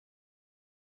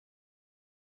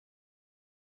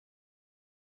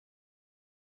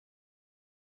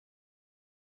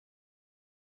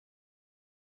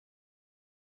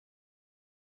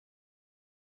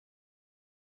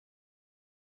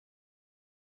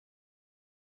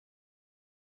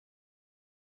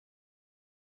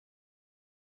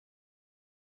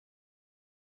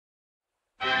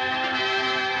Hey,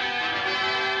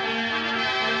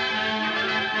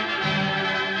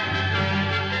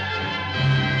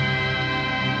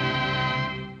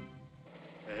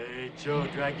 Joe,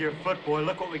 drag your foot, boy.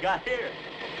 Look what we got here.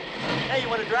 Hey, you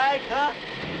want to drag, huh?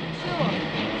 Sure.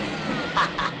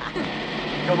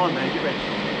 Come on, man, get ready.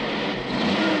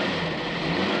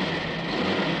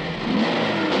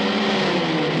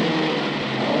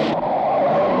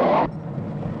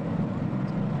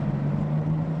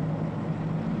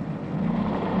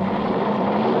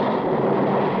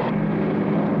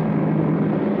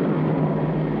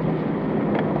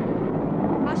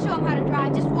 I'll show him how to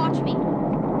drive. Just watch me.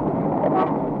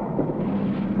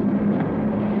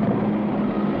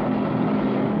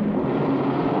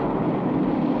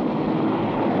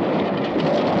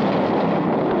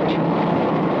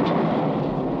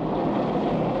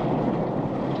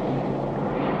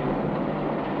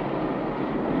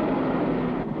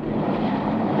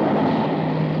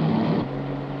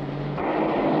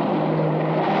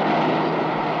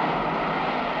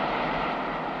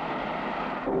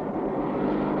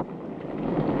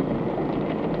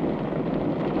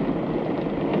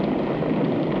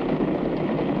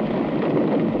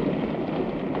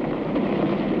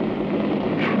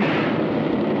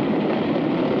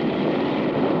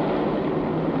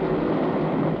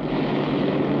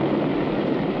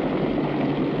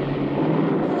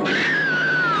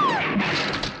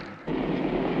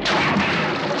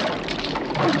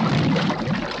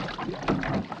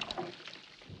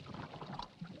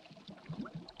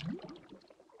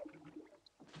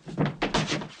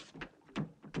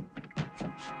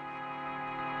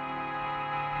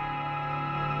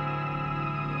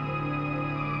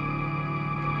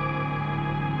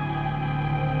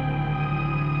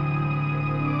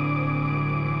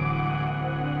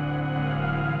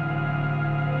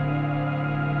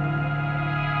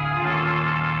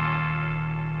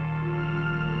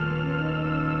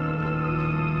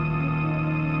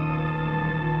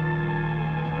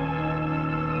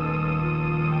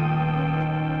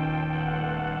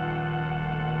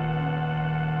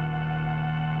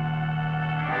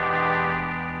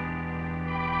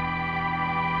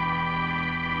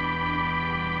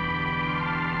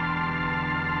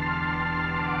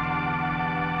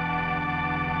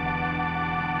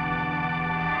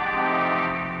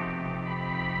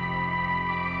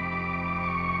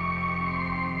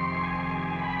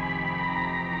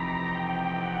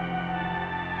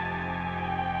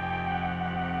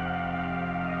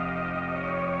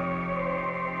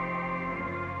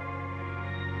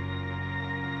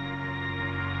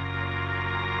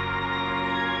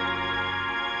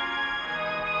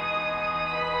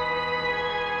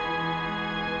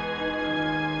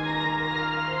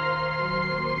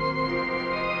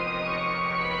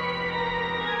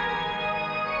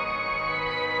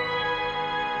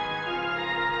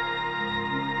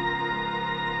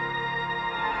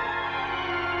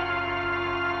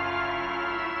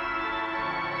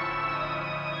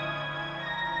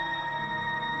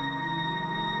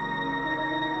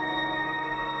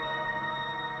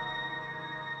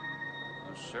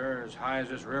 Sir, as high as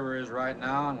this river is right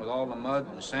now, and with all the mud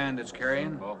and sand it's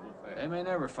carrying, they may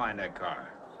never find that car.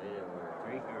 See, there were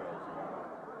 3 girls.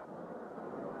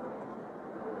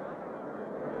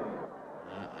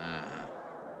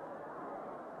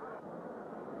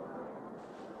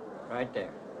 Right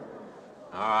there.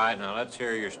 All right, now let's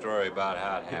hear your story about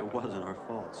how it happened. It wasn't our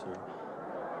fault, sir.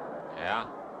 Yeah?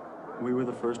 We were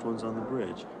the first ones on the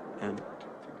bridge, and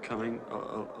coming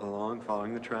along,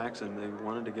 following the tracks, and they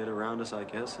wanted to get around us, I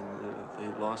guess, and they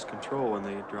lost control when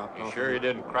they dropped off. You sure you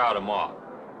didn't crowd them off?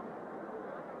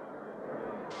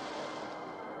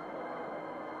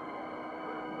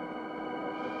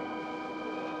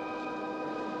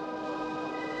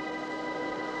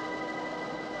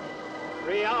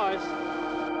 Three hours.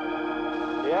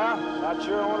 Yeah, not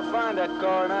sure I want to find that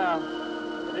car now.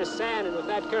 With this sand and with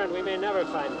that current, we may never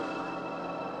find it.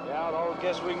 Yeah, all I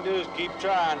guess we can do is keep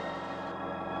trying.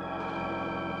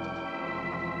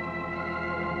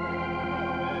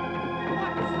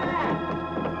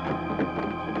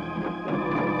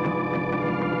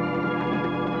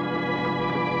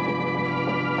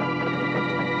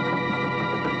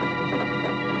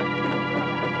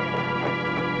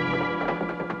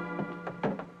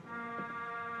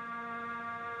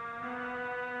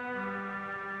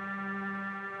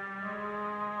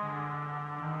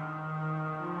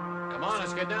 Come on,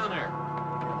 let's get down there.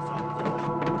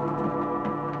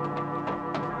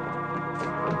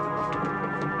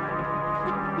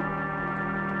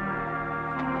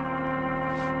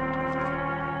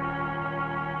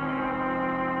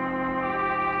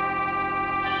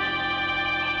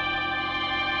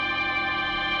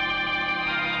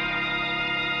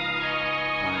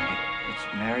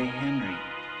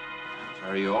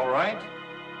 right?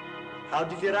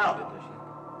 How'd you get out?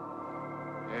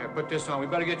 Yeah, put this on. We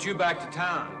better get you back to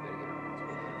town.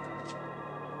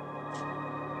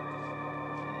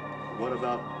 What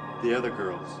about the other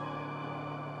girls?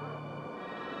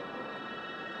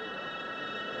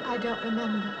 I don't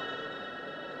remember.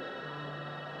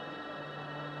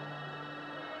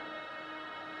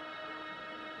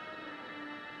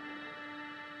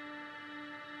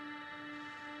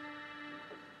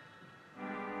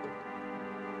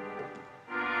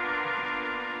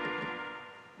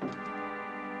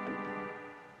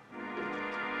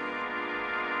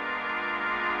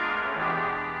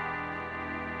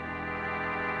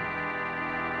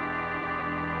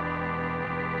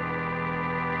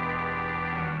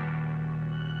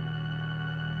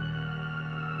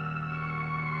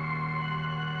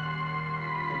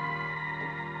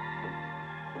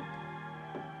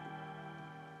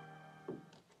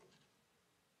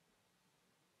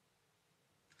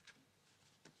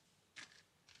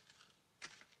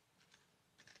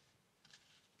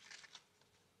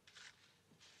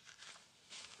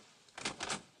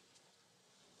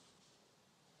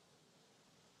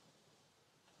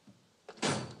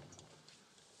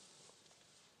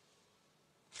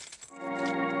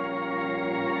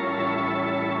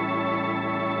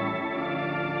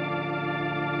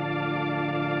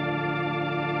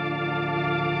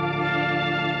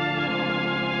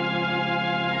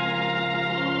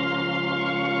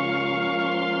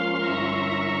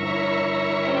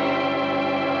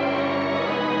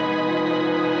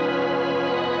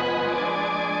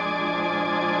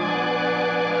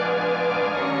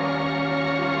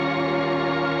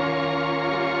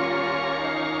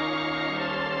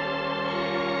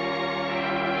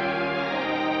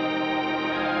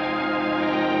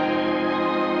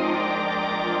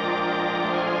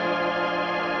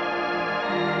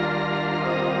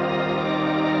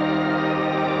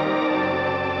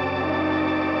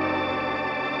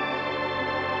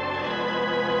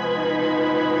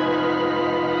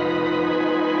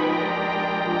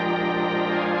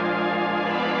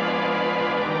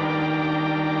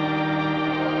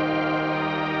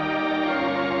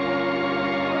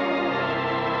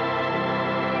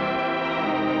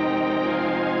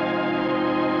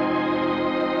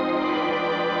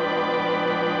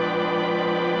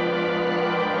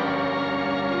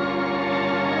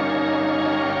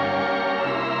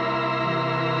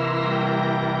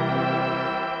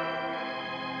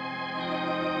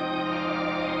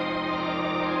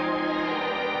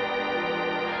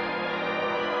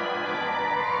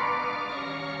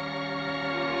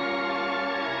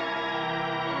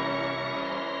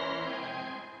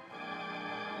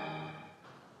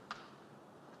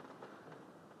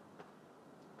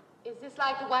 Is this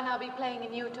like the one I'll be playing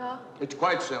in Utah? It's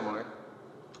quite similar.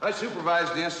 I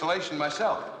supervised the installation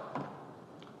myself.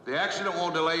 The accident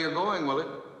won't delay your going, will it?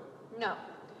 No.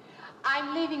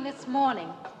 I'm leaving this morning.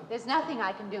 There's nothing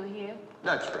I can do here.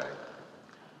 That's right.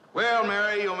 Well,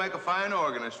 Mary, you'll make a fine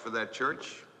organist for that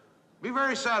church. Be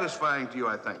very satisfying to you,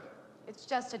 I think. It's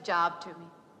just a job to me.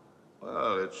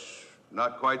 Well, it's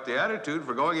not quite the attitude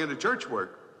for going into church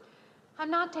work.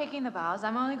 I'm not taking the vows.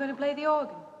 I'm only going to play the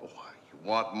organ. Oh, you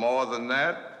want more than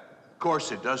that? Of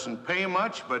course, it doesn't pay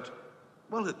much, but,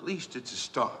 well, at least it's a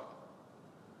start.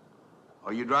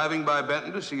 Are you driving by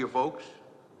Benton to see your folks?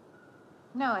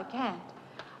 No, I can't.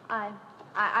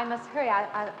 I must hurry.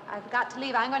 I've got to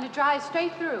leave. I'm going to drive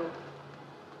straight through.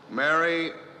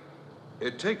 Mary,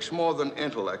 it takes more than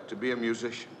intellect to be a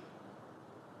musician.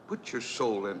 Put your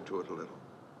soul into it a little,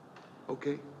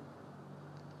 okay?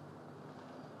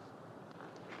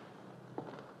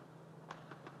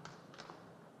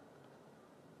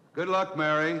 Good luck,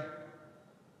 Mary.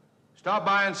 Stop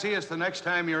by and see us the next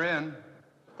time you're in.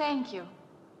 Thank you,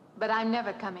 but I'm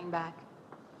never coming back.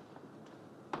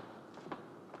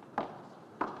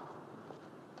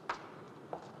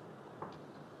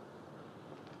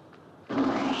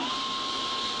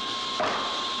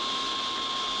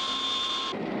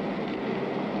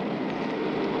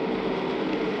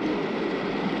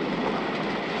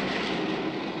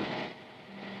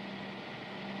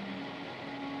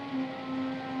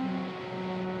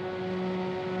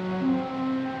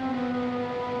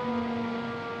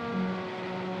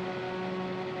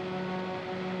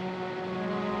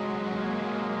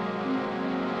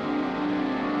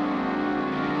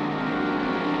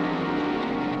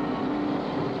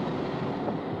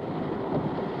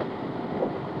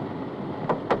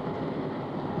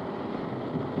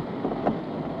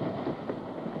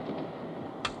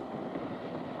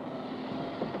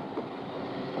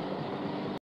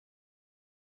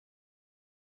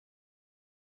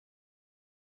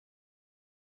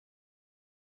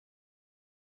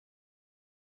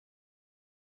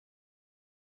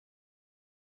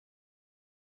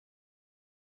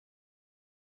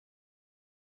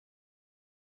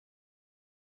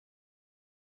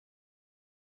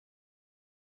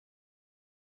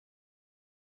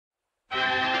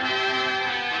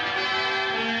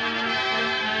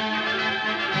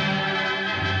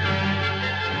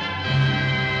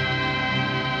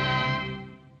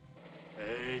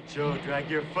 drag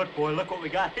your foot, boy. Look what we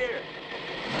got here.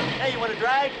 Hey, you want to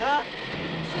drag, huh?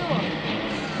 Sure.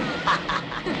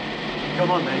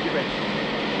 Come on, man, get ready.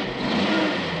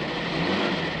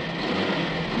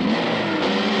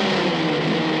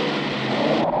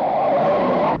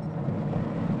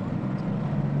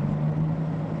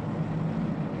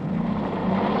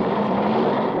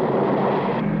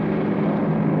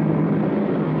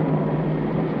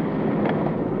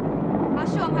 I'll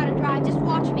show him how to drive. Just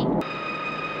watch me.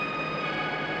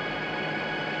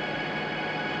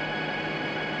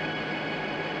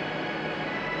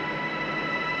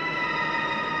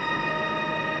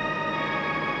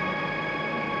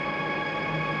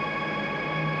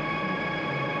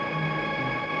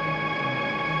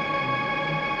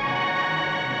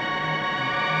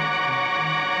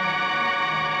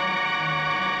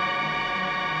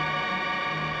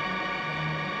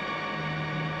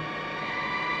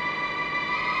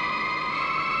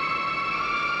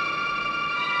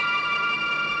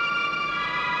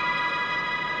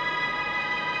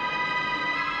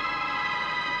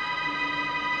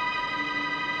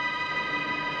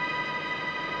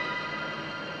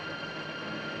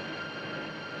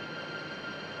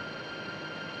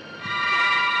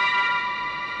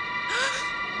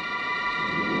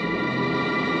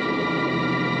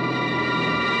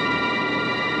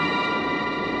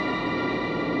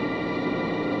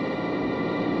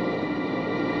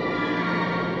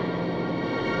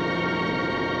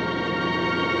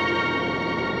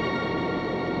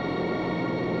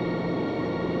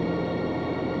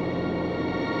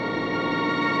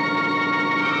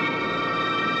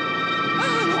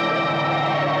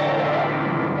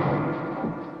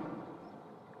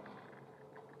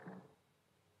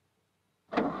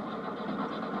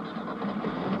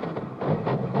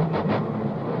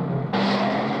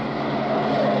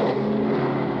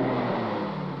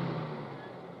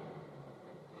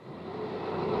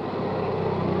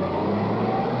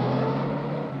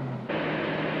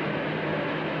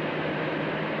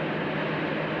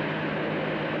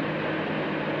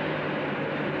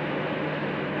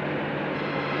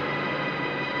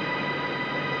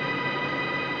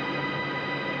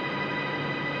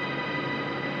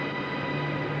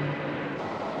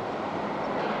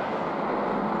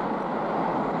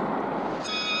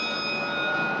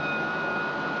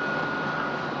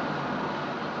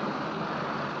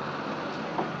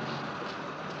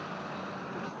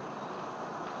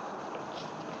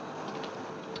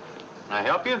 Can I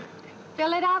help you?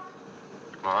 Fill it up.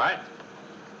 All right.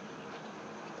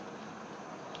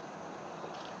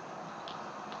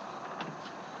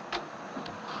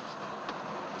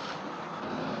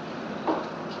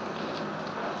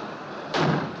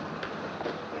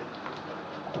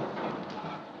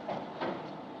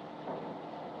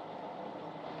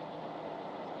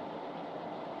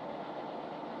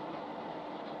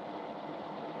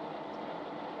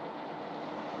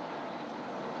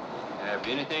 Have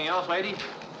anything else, lady?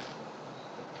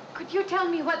 Could you tell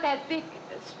me what that big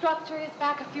structure is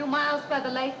back a few miles by the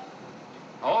lake?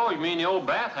 Oh, you mean the old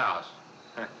bathhouse?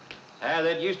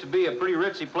 That used to be a pretty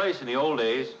ritzy place in the old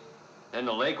days. Then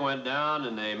the lake went down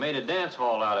and they made a dance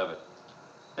hall out of it.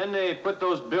 Then they put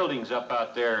those buildings up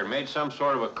out there and made some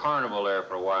sort of a carnival there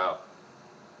for a while.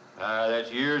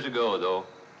 That's years ago, though.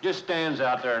 Just stands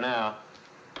out there now.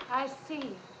 I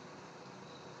see.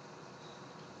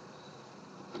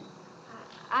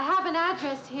 I have an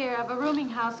address here of a rooming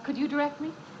house. Could you direct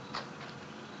me?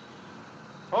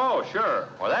 Oh, sure.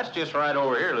 Well, that's just right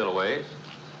over here a little ways.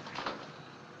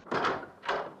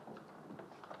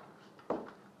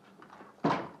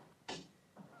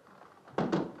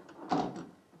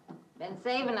 Been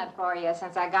saving it for you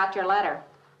since I got your letter.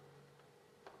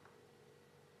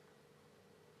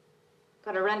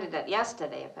 Could have rented it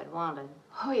yesterday if I'd wanted.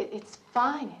 Oh, it's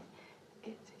fine.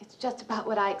 It's just about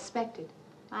what I expected.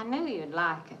 I knew you'd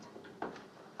like it.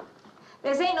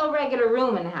 This ain't no regular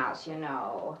rooming house, you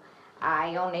know.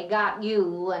 I only got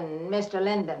you and Mr.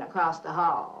 Linden across the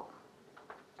hall.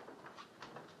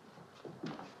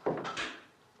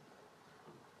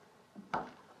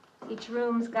 Each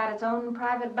room's got its own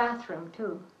private bathroom,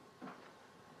 too.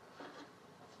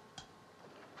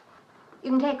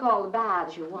 You can take all the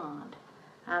baths you want.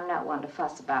 I'm not one to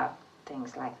fuss about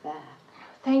things like that.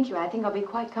 Thank you. I think I'll be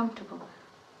quite comfortable.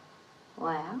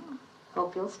 Well,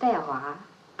 hope you'll stay a while.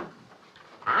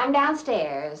 I'm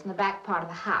downstairs in the back part of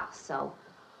the house, so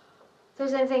if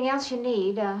there's anything else you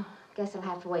need, guess I'll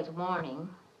have to wait till morning.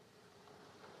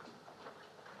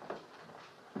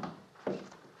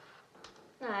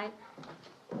 Night.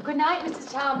 Good night,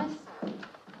 Mrs. Thomas.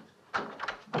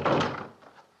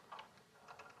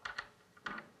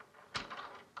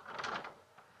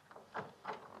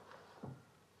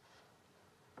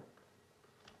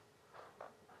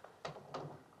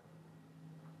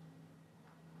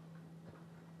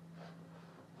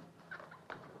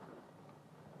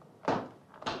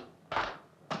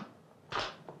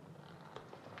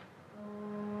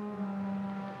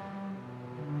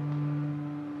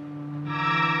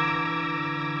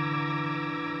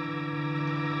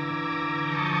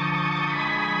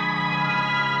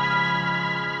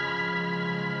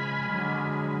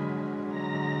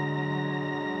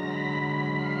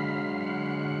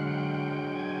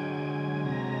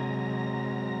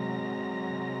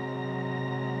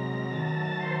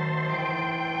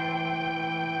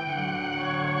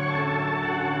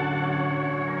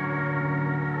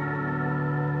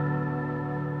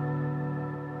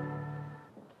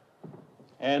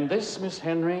 And this, Miss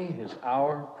Henry, is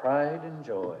our pride and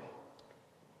joy.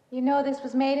 You know this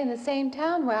was made in the same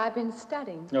town where I've been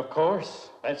studying. Of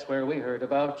course. That's where we heard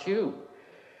about you.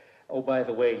 Oh, by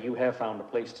the way, you have found a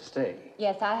place to stay.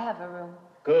 Yes, I have a room.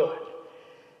 Good.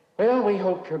 Well, we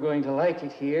hope you're going to like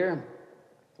it here.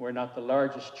 We're not the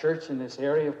largest church in this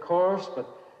area, of course, but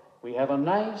we have a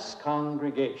nice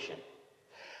congregation.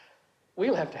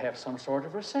 We'll have to have some sort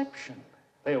of reception.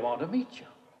 They'll want to meet you.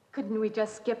 Couldn't we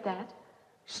just skip that?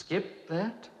 Skip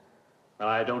that? Well,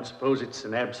 I don't suppose it's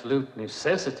an absolute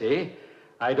necessity.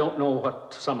 I don't know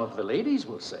what some of the ladies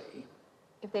will say.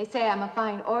 If they say I'm a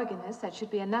fine organist, that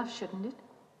should be enough, shouldn't it?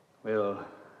 Well,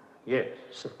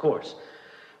 yes, of course.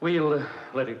 We'll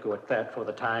let it go at that for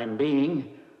the time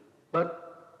being.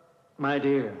 But, my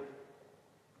dear,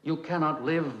 you cannot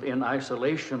live in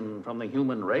isolation from the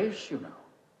human race, you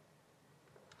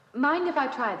know. Mind if I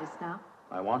try this now?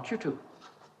 I want you to.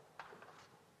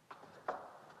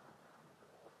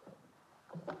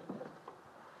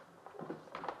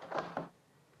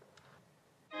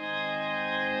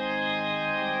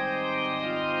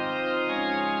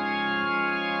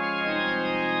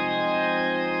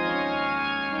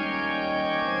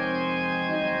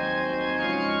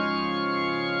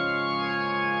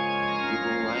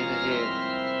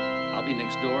 I'll be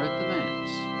next door at the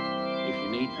manse, if you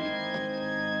need me.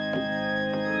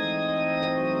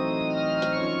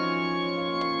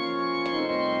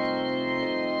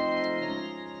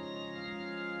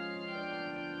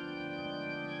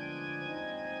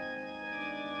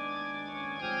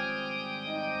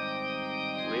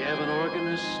 We have an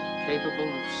organist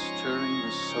capable of stirring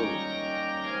the soul.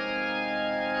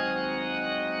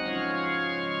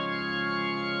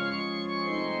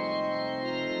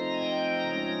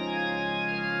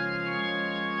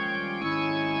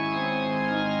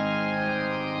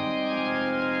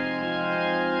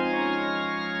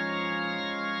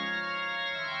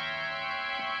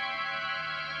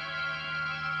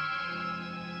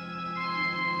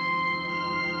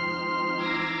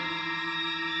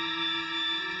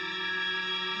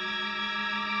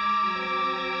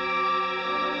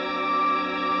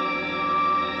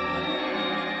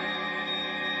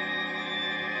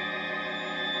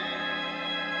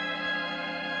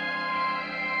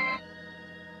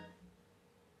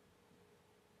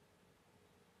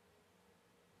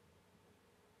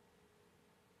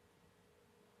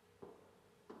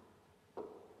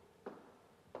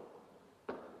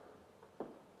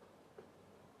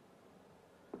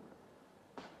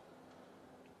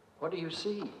 What do you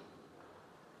see?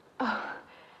 Oh,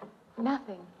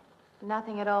 nothing.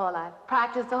 Nothing at all. I've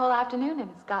practiced the whole afternoon and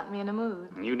it's gotten me in a mood.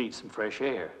 You need some fresh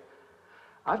air.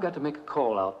 I've got to make a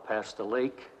call out past the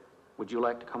lake. Would you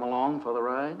like to come along for the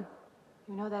ride?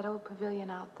 You know that old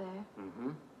pavilion out there? Mm-hmm.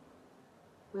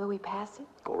 Will we pass it?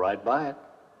 Go right by it.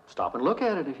 Stop and look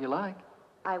at it if you like.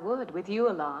 I would, with you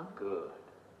along. Good.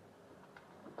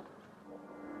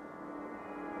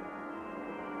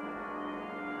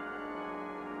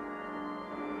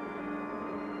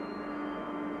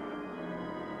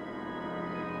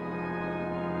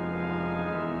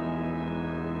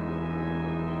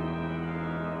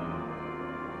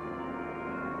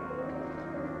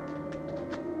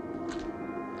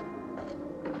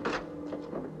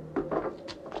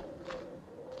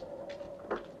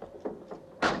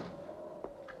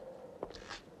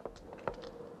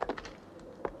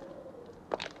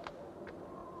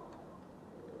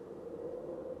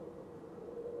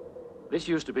 This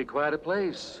used to be quite a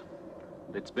place.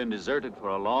 It's been deserted for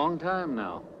a long time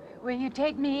now. Will you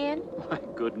take me in? My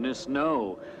goodness,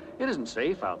 no. It isn't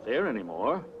safe out there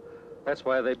anymore. That's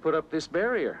why they put up this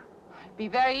barrier. It'd be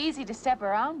very easy to step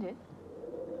around it.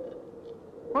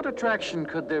 What attraction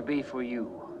could there be for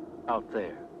you out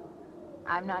there?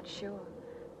 I'm not sure.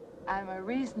 I'm a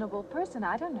reasonable person.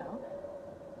 I don't know.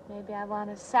 Maybe I want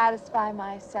to satisfy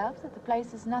myself that the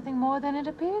place is nothing more than it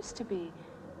appears to be.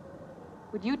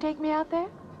 Would you take me out there?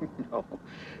 No.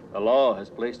 The law has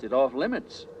placed it off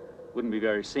limits. Wouldn't be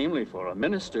very seemly for a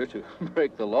minister to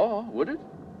break the law, would it?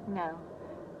 No.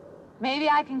 Maybe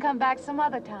I can come back some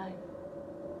other time.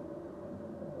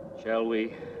 Shall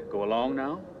we go along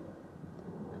now?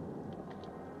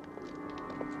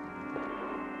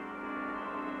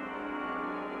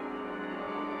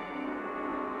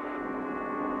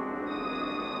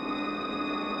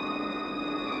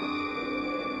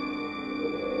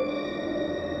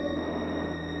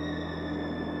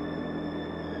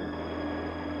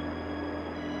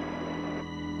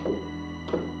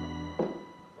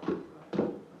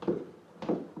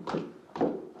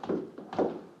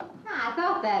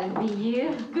 That'd be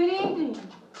you. Good evening.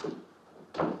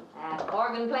 That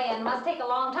organ playing must take a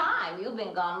long time. You've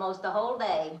been gone most the whole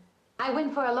day. I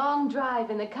went for a long drive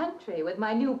in the country with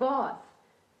my new boss,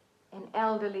 an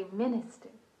elderly minister.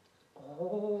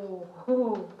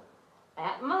 Oh,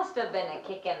 that must have been a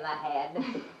kick in the head.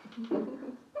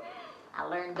 I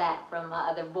learned that from my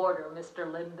other boarder,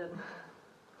 Mr. Linden.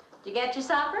 Did you get your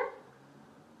supper?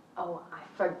 Oh, I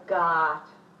forgot.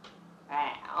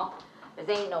 Well,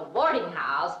 this ain't no boarding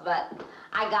house, but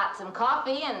I got some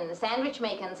coffee and sandwich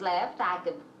makings left. I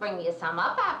could bring you some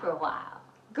up after a while.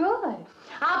 Good.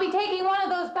 I'll be taking one of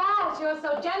those baths you're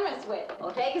so generous with.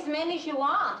 Well, take as many as you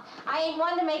want. I ain't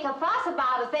one to make a fuss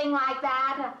about a thing like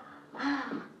that.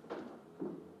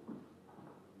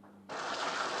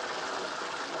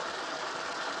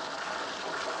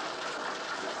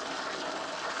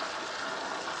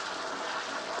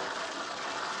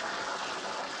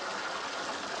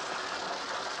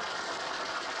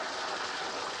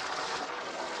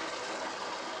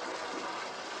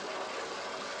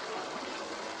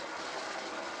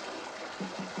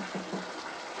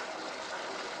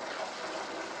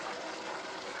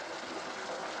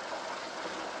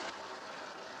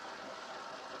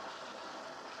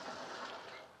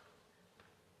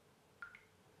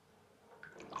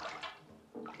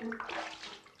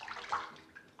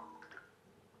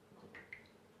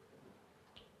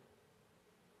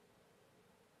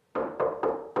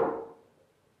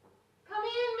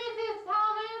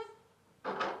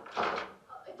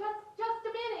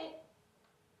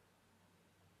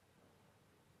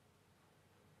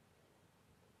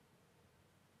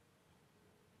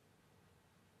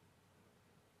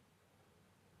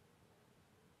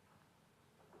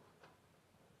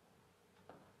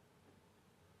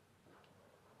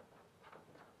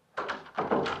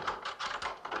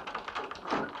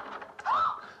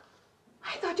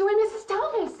 You and Mrs.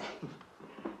 Thomas.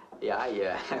 Yeah,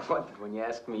 I wondered when you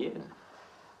asked me in.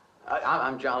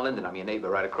 I'm John Linden. I'm your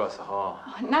neighbor right across the hall.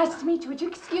 Oh, nice to meet you. Would you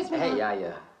excuse me? Hey,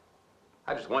 I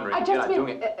was just wondering if just you're not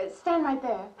doing it. Stand right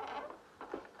there.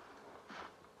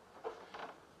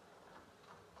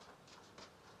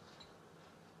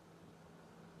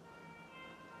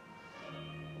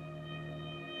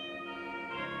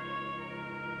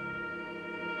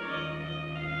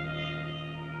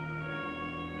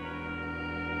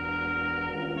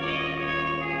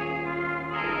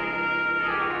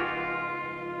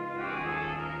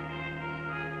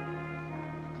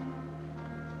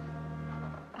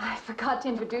 I forgot to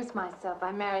introduce myself.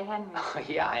 I'm Mary Henry. Oh,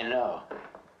 yeah, I know.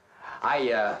 I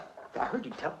heard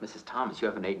you tell Mrs. Thomas you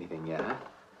haven't ate anything yet, huh?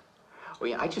 Well,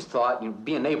 yeah, I just thought,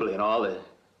 being neighborly and all, I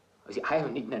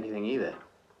haven't eaten anything either.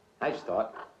 I just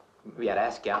thought maybe I'd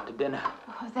ask you out to dinner.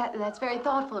 Oh, that's very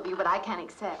thoughtful of you, but I can't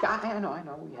accept. I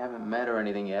know. We haven't met or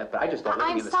anything yet, but I just thought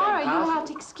living in the I'm sorry. same house. You'll have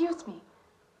to excuse me.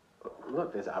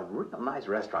 Look, there's a real nice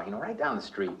restaurant, right down the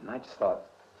street, and I just thought,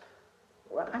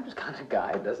 well, I'm just kind of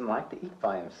guy who doesn't like to eat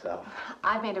by himself.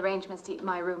 I've made arrangements to eat in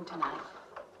my room tonight.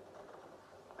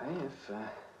 Hey, if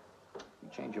you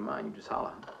change your mind, you just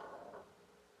holler.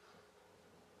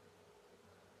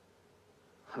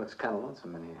 Looks kind of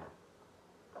lonesome in here.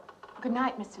 Good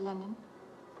night, Mr. Linden.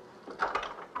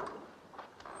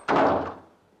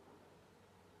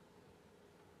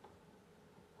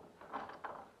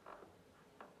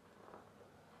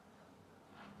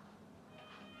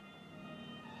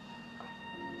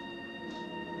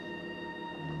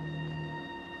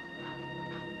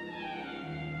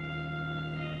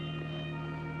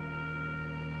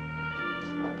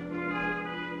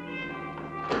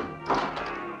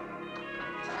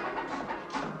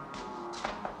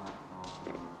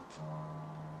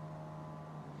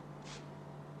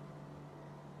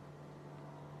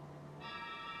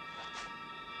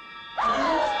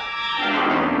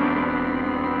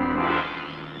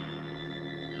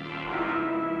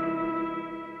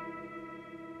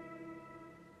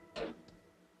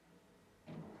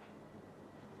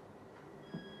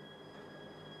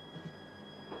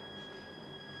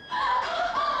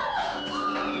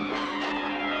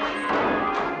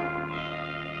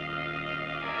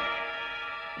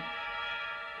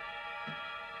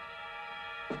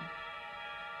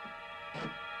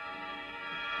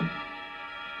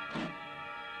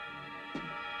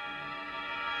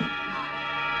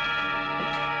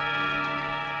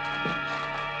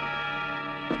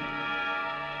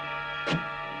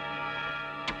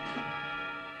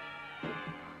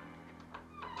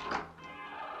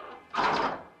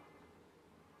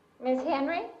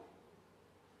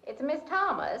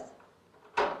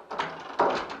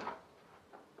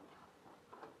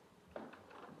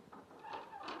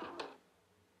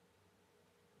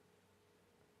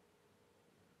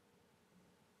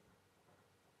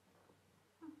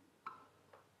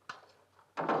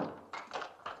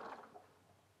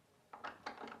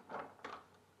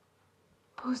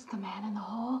 Who's the man in the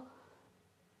hall?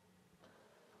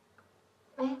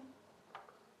 Man?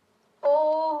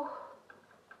 Oh,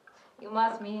 you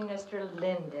must mean Mr.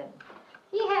 Linden.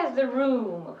 He has the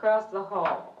room across the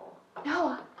hall.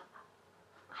 No,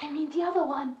 I mean the other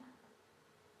one.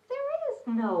 There is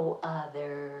no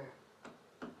other.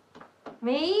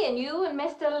 Me and you and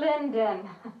Mr. Linden.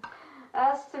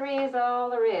 Us three is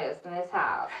all there is in this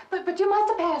house. But you must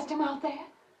have passed him out there.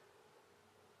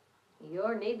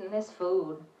 You're needing this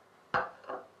food.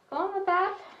 Going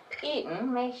without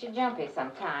eating makes you jumpy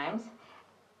sometimes.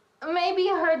 Maybe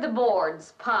you heard the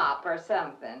boards pop or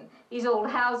something. These old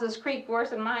houses creak worse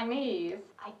than my knees.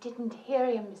 I didn't hear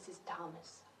him, Mrs.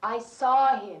 Thomas. I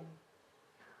saw him.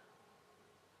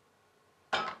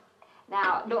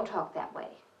 Now, don't talk that way.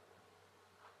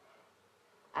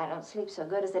 I don't sleep so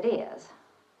good as it is.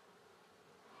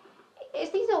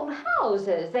 It's these old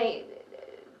houses.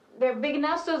 They're big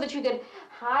enough so that you could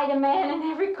hide a man in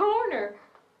every corner.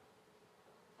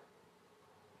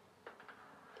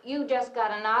 You just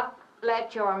gotta not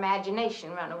let your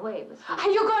imagination run away with you. Are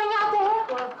you going out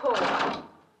there? Well, of course.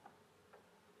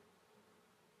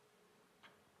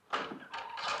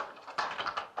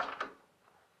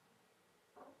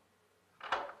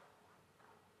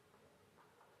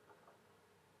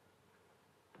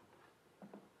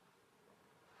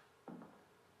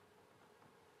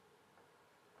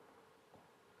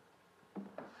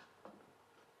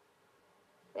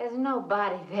 There's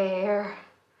nobody there.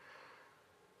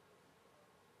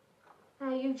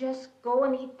 Now you just go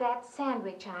and eat that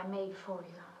sandwich I made for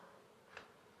you.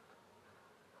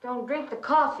 Don't drink the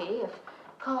coffee if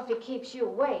coffee keeps you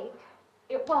awake.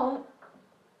 It won't.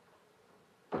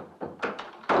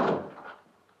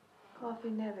 Coffee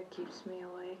never keeps me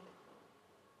awake.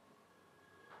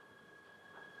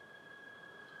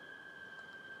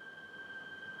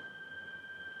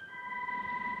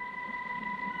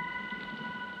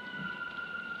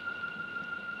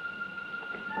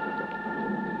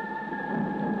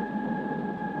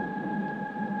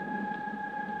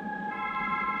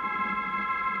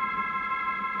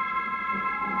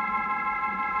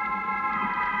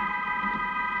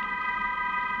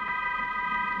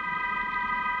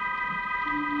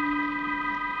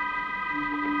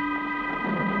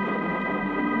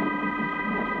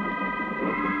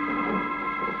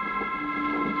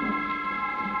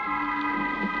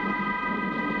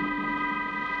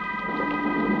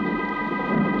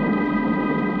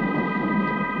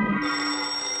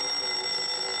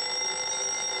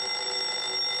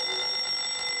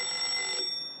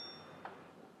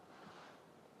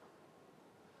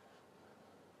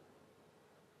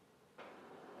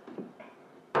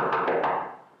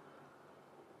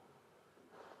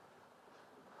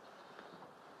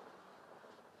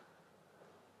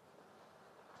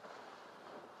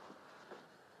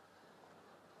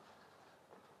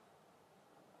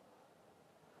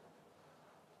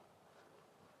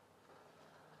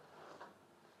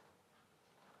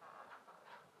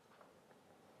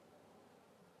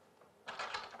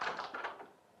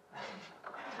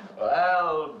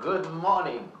 Well, good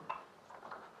morning.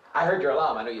 I heard your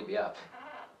alarm. I knew you'd be up.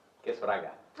 Guess what I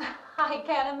got? I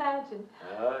can't imagine.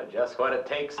 Just what it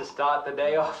takes to start the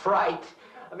day off right.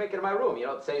 I make it in my room. You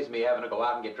know, it saves me having to go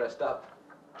out and get dressed up.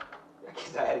 I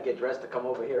guess I had to get dressed to come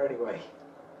over here anyway.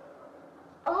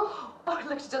 Oh, it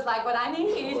looks just like what I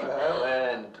need. Well,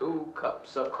 and 2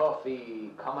 cups of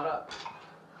coffee coming up.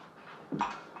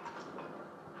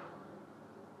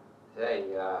 Say,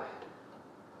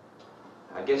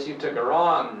 I guess you took her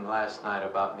wrong last night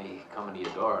about me coming to your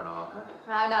door and all, huh?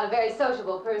 I'm not a very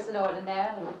sociable person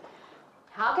ordinarily.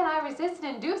 How can I resist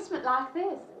an inducement like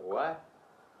this? What?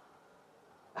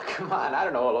 Come on, I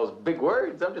don't know all those big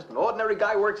words. I'm just an ordinary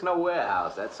guy who works in a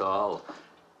warehouse, that's all.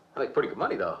 I make pretty good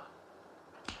money, though.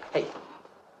 Hey,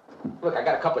 look, I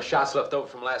got a couple of shots left over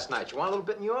from last night. You want a little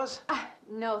bit in yours?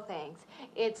 No, thanks.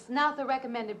 It's not the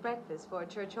recommended breakfast for a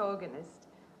church organist.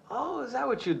 Oh, is that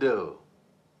what you do?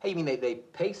 Hey, you mean they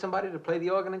pay somebody to play the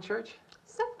organ in church?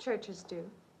 Some churches do.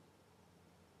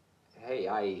 Hey,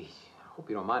 I hope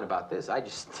you don't mind about this. I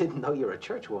just didn't know you're a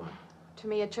church woman. To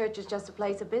me, a church is just a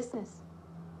place of business.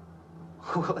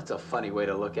 Well, that's a funny way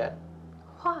to look at it.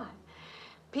 Why?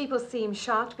 People seem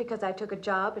shocked because I took a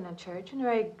job in a church, and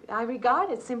I regard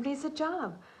it simply as a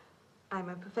job. I'm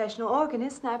a professional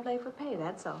organist, and I play for pay,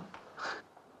 that's all.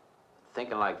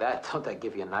 Thinking like that, don't that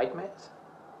give you nightmares?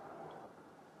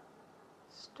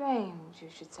 Strange you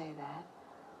should say that.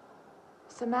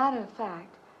 As a matter of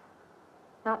fact,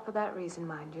 not for that reason,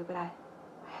 mind you, but I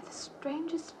had the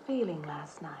strangest feeling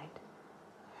last night.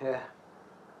 Yeah,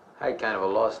 I had kind of a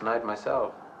lost night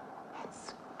myself.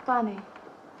 It's funny.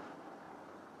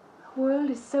 The world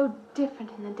is so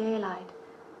different in the daylight.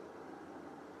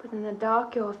 But in the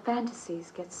dark, your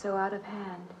fantasies get so out of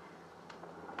hand.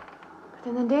 But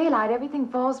in the daylight, everything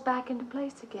falls back into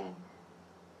place again.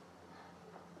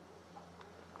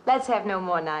 Let's have no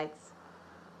more nights.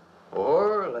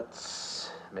 Or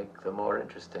let's make them more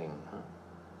interesting, huh?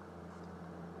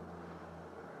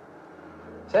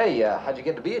 Say, how'd you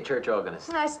get to be a church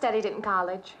organist? I studied it in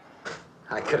college.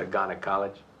 I could have gone to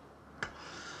college.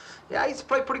 Yeah, I used to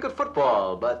play pretty good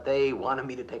football, but they wanted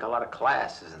me to take a lot of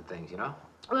classes and things, you know?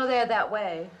 Well, they're that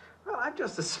way. Well, I'm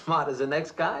just as smart as the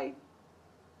next guy.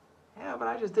 Yeah, but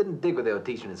I just didn't dig what they were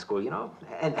teaching in school, you know?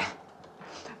 And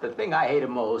the thing I hated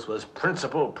most was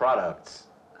principal products.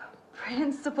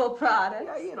 Principal products?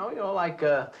 Yeah, you know, like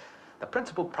the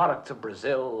principal products of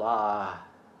Brazil are...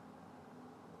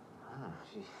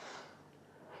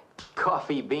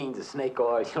 coffee, beans, snake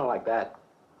oil, you know, like that.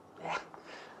 Yeah.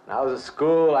 When I was at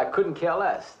school, I couldn't care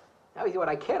less. Now, what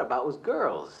I cared about was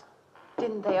girls.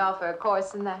 Didn't they offer a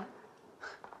course in that?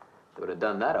 If they would have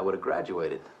done that, I would have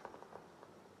graduated.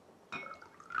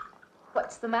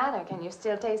 What's the matter? Can you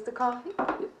still taste the coffee?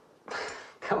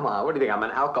 Come on, what do you think, I'm an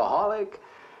alcoholic?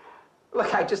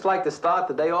 Look, I just like to start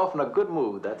the day off in a good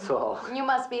mood, that's all. You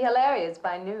must be hilarious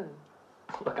by noon.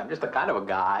 Look, I'm just the kind of a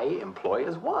guy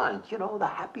employers want, you know, the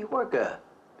happy worker.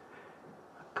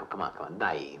 Come on, did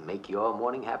I make your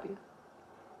morning happier?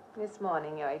 This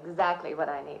morning, you're exactly what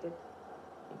I needed.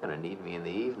 You're gonna need me in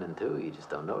the evening, too. You just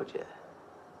don't know it yet.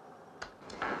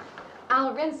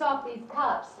 I'll rinse off these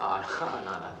cups. Oh,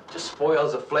 no. Just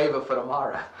spoils the flavor for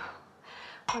tomorrow.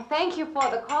 Well, thank you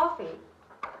for the coffee.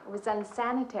 It was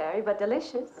unsanitary, but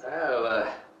delicious.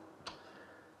 Well,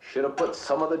 should have put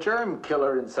some of the germ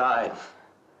killer inside.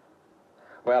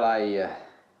 Well, I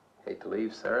hate to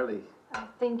leave so early. I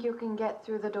think you can get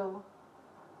through the door.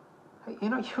 Hey, you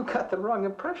know, you got the wrong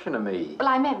impression of me. Well,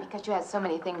 I meant because you had so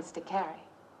many things to carry.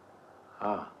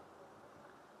 Oh.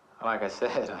 Like I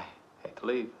said, I hate to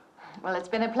leave. Well, it's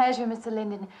been a pleasure, Mr.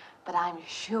 Linden, but I'm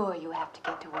sure you have to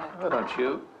get to work. Oh, don't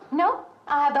you? No,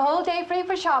 I'll have the whole day free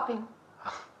for shopping.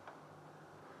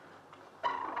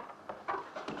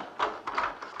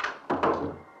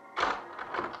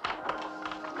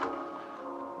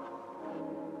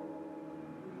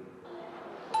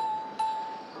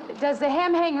 Does the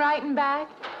hem hang right and back?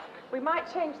 We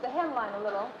might change the hemline a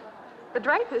little. The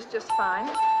drape is just fine.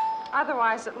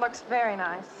 Otherwise, it looks very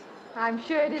nice. I'm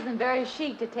sure it isn't very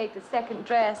chic to take the second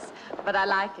dress, but I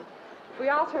like it. We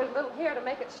altered a little here to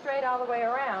make it straight all the way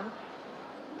around.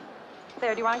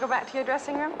 There, do you want to go back to your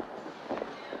dressing room?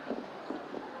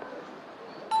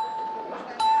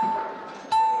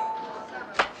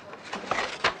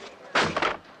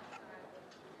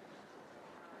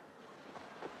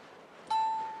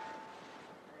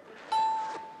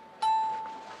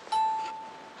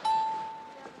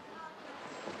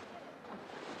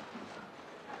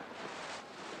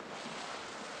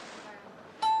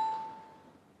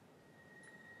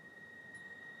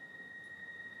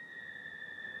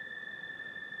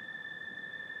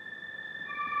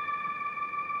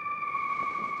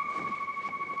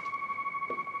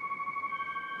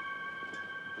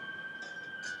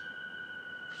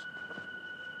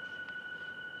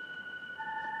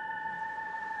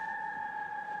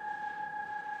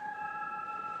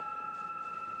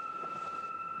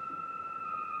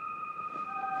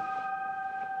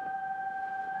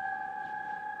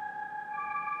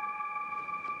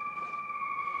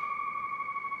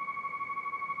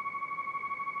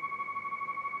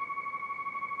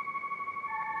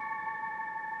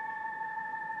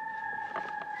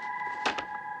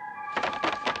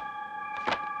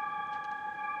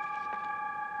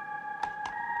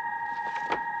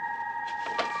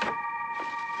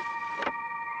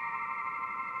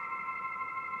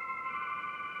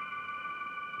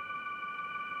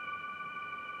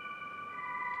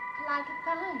 I like it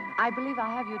fine. I believe I'll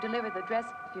have you deliver the dress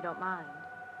if you don't mind.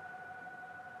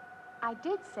 I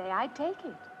did say I'd take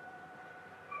it.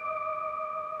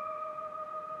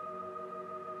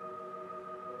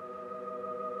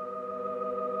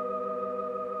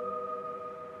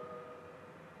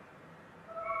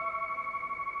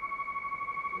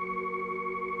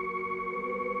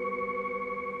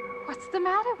 What's the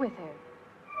matter with her?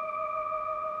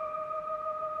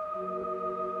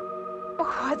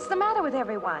 What's the matter with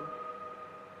everyone?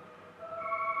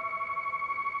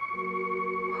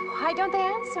 Why don't they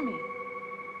answer me?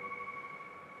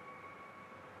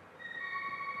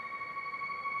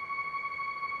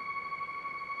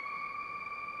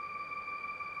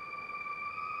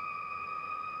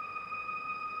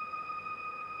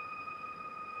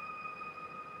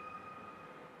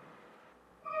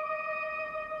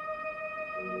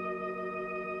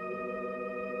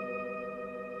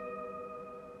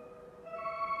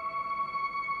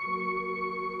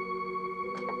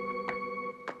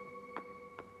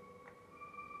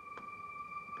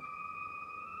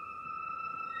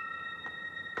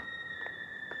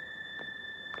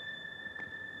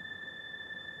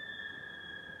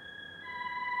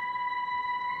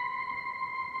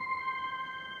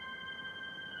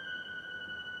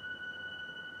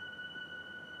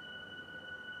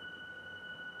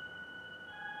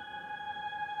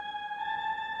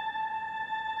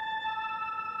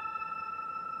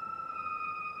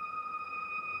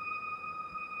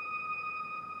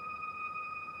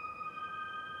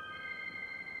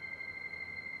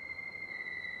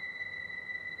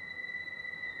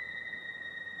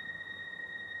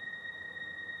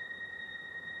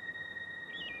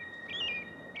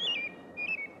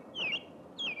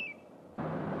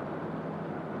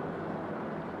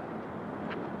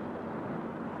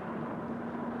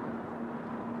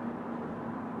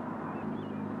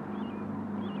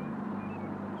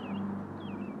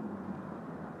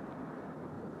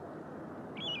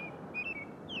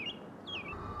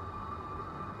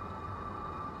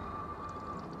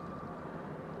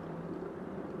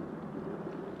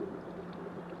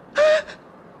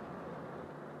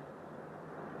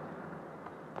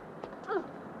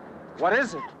 What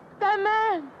is it? That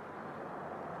man.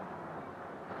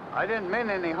 I didn't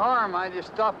mean any harm. I just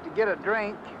stopped to get a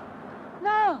drink.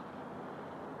 No.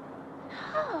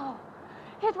 No.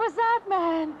 It was that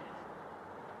man.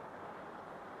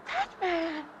 That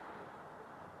man.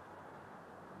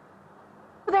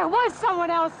 There was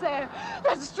someone else there.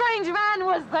 That strange man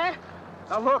was there.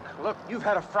 Now look, you've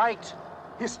had a fright.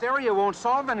 Hysteria won't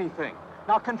solve anything.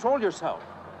 Now control yourself.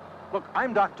 Look,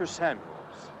 I'm Dr. Samuels.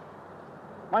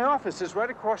 My office is right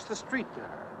across the street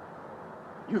there.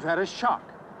 You've had a shock.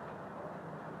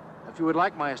 If you would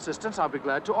like my assistance, I'll be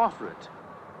glad to offer it.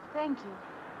 Thank you.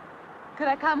 Could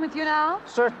I come with you now?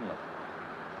 Certainly.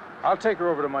 I'll take her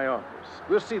over to my office.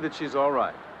 We'll see that she's all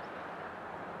right.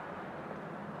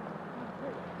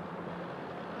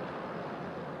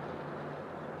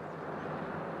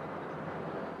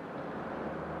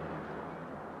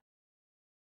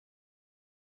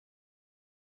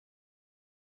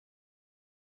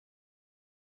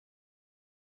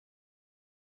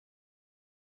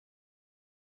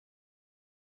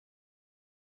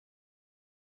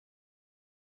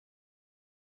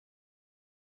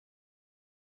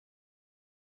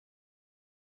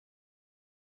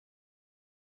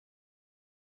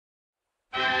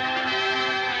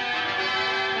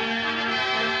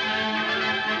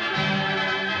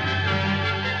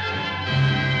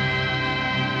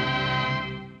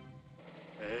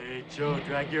 Hey, Joe,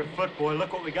 drag your foot, boy.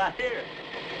 Look what we got here.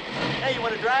 Hey, you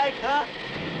want to drag, huh?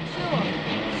 Sure.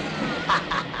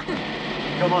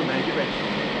 Come on, man, get ready.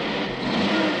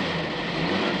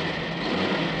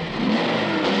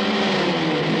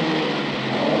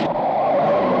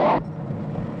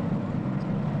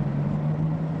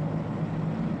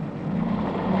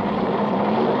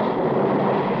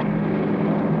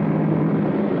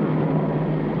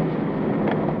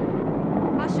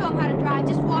 I'll show him how to drive.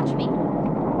 Just watch me.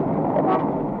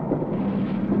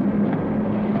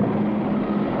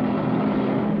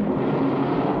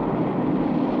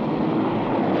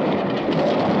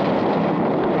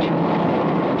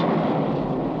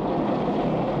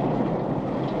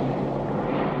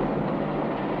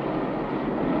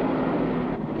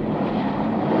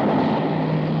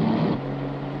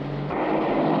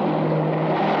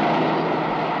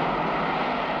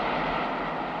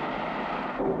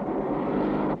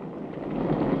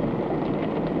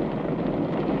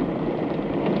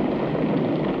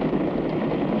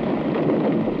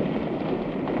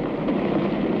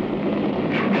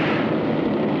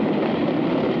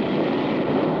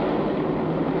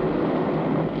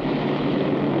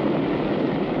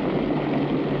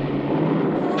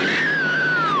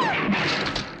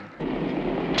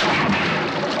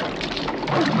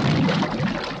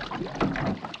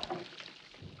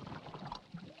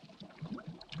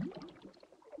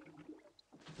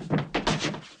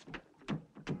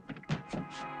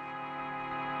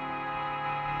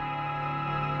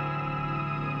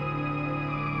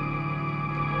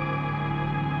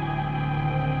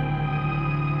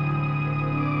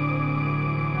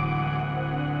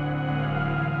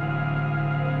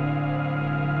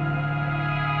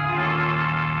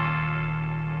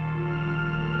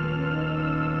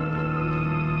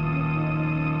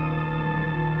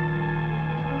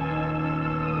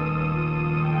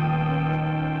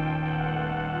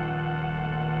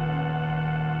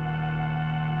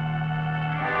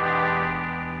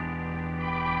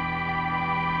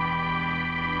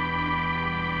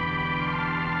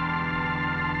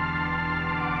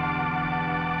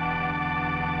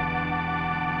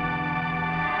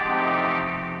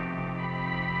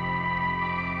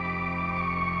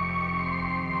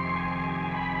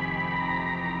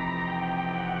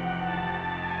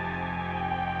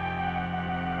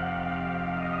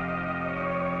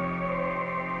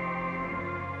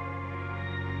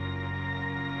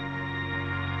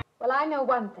 Well, I know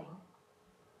one thing.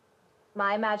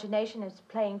 My imagination is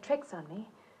playing tricks on me.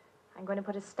 I'm going to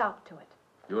put a stop to it.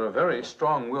 You're a very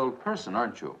strong-willed person,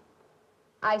 aren't you?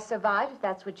 I survived, if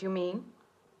that's what you mean.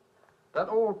 That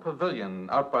old pavilion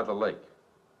out by the lake.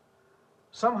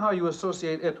 Somehow you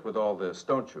associate it with all this,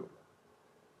 don't you?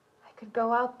 I could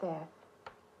go out there.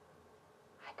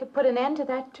 I could put an end to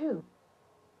that, too.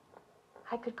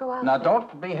 I could go out Now, there.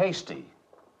 don't be hasty.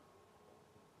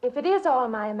 If it is all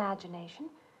my imagination,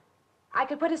 I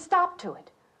could put a stop to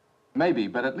it. Maybe,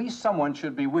 but at least someone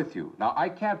should be with you. Now, I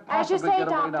can't As you possibly say, get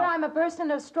away Doctor, now. I'm a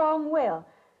person of strong will.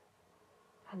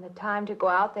 And the time to go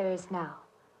out there is now.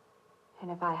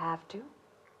 And if I have to,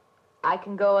 I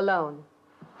can go alone.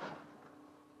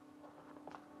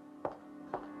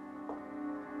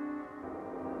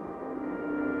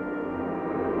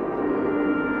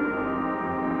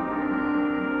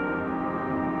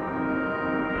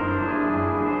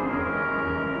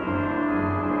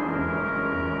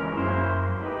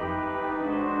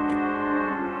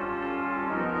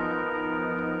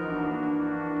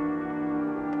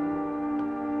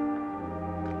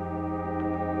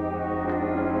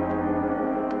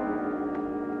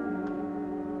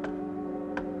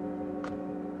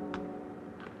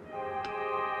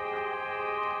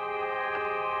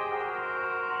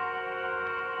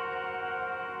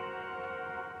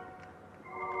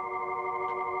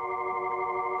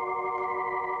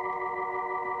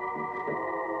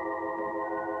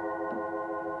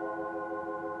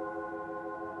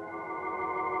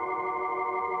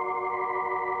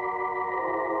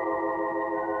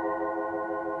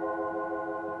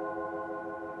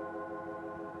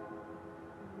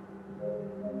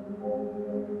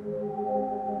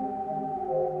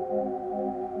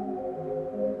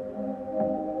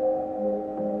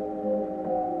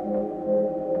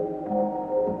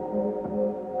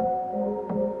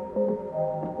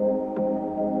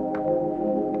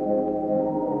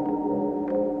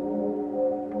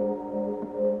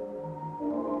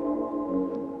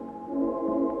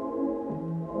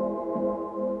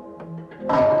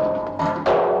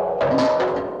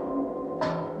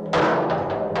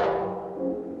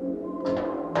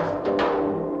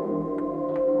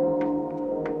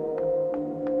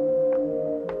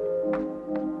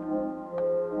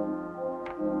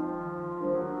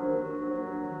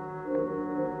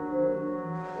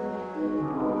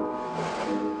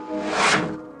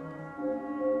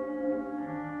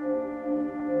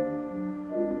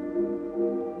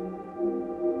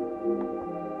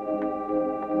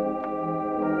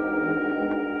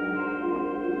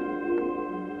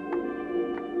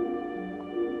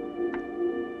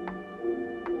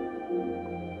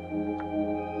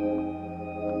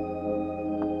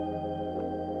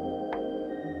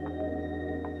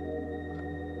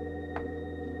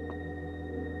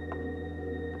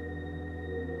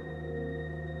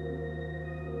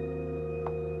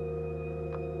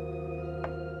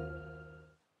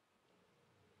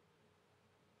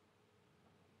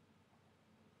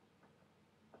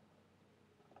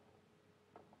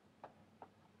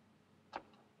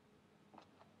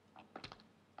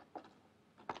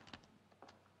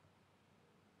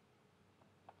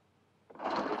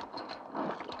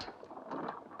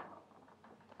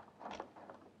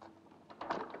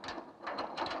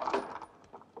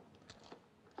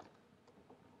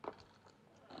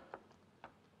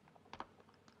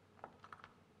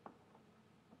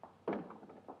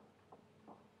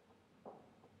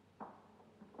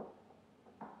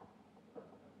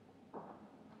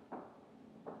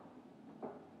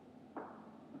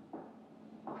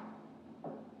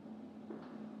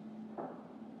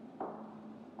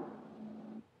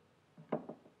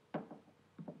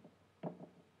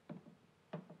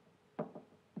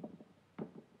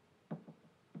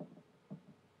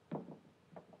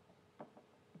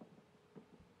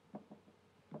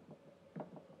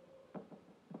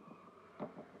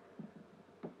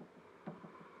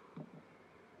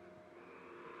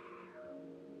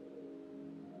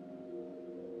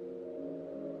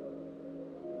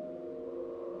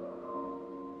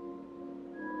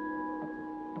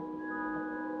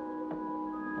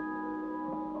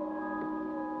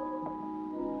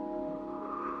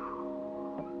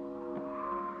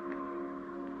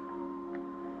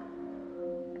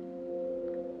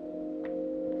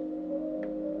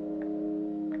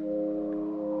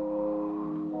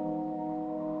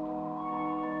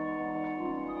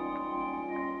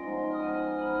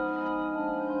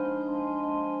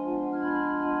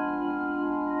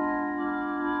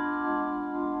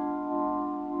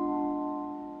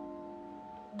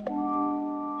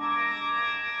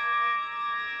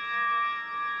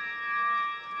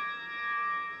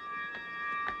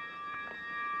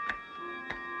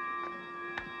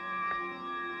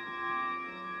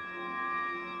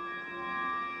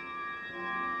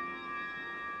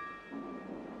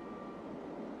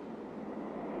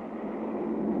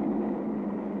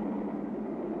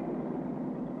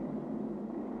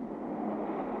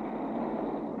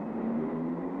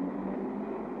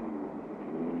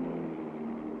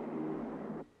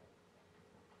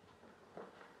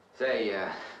 Say,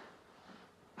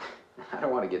 I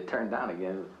don't want to get turned down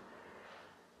again.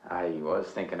 I was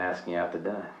thinking asking you out to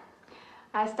dinner.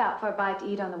 I stopped for a bite to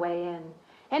eat on the way in.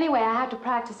 Anyway, I have to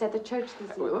practice at the church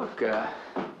this evening. Well, look,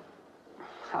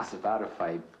 how's about if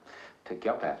I pick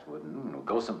you up afterward and we'll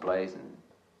go someplace and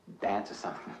dance or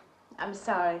something? I'm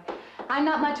sorry. I'm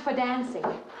not much for dancing.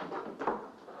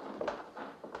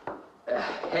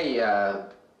 Hey,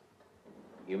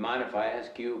 you mind if I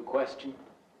ask you a question?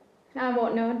 I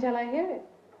won't know until I hear it.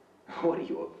 What, are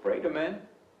you afraid of men?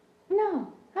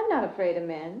 No, I'm not afraid of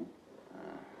men.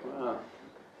 Well,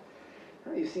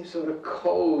 you seem sort of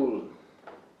cold.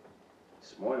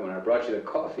 This morning when I brought you the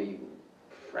coffee,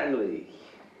 friendly.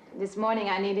 This morning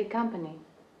I needed company.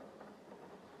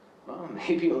 Well,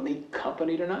 maybe you'll need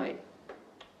company tonight.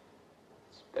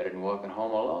 It's better than walking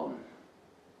home alone.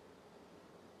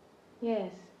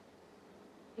 Yes,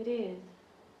 it is.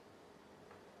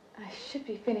 I should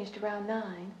be finished around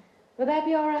 9. Will that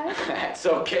be all right? That's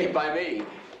okay by me.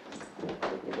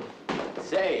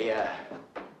 Say,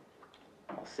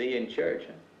 I'll see you in church.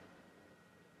 Huh?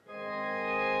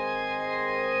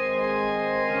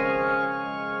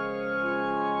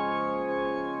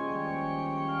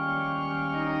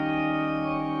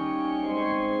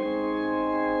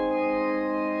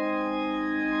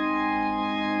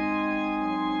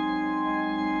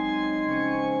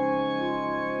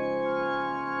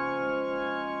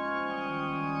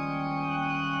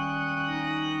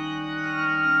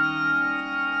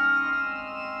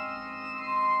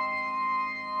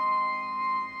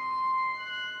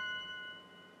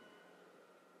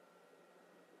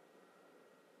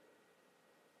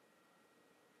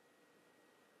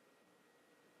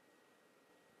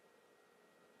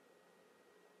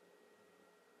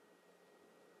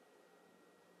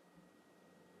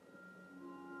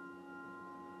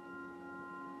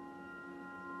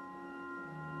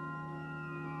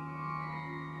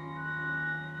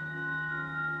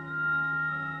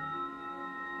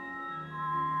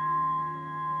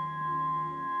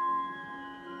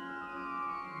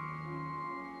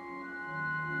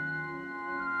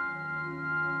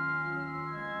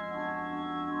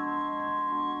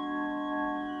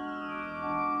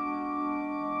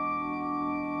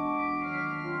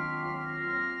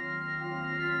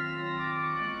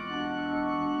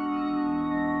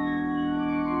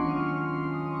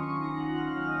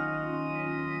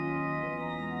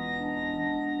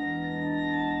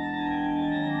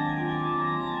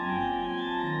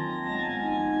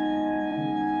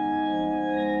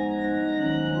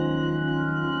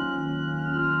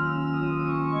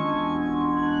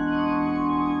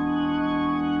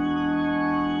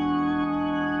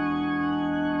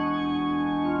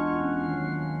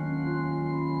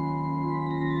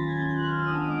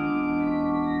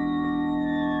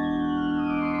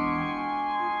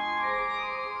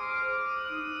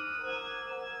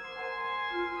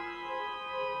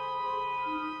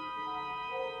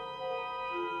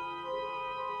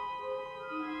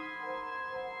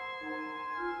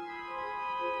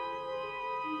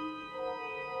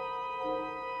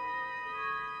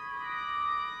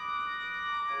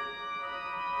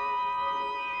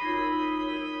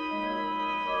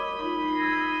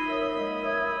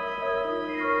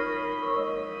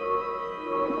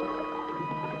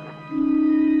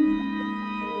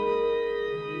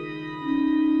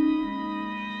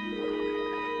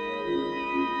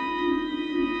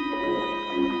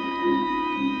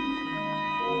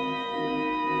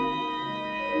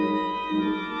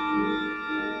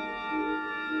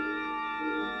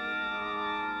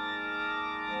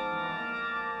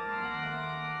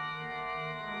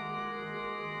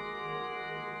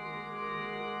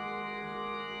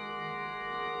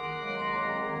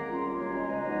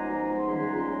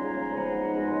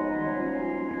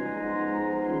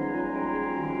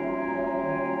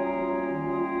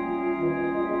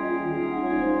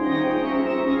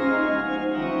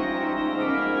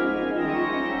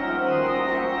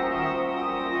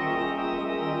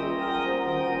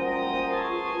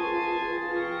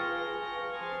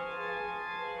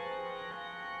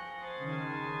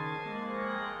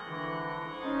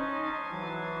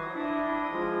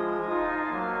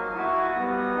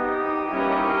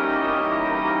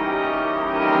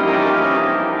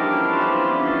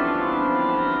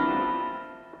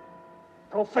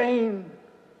 Profane,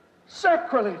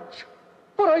 sacrilege.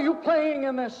 What are you playing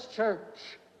in this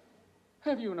church?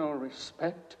 Have you no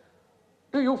respect?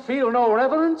 Do you feel no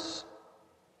reverence?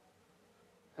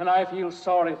 And I feel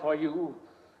sorry for you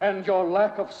and your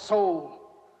lack of soul.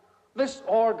 This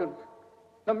organ,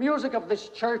 the music of this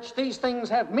church, these things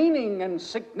have meaning and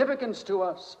significance to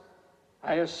us.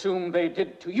 I assume they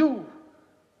did to you.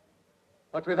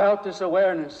 But without this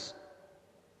awareness,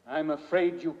 I'm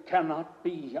afraid you cannot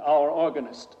be our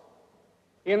organist.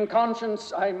 In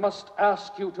conscience, I must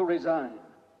ask you to resign.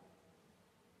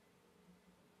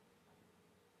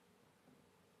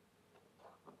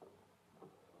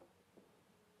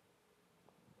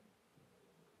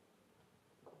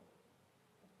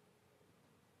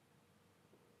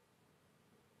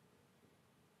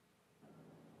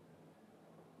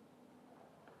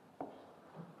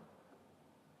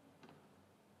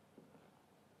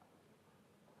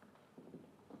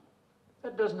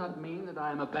 That does not mean that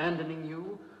I am abandoning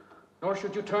you, nor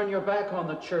should you turn your back on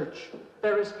the church.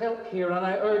 There is help here, and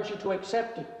I urge you to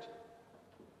accept it.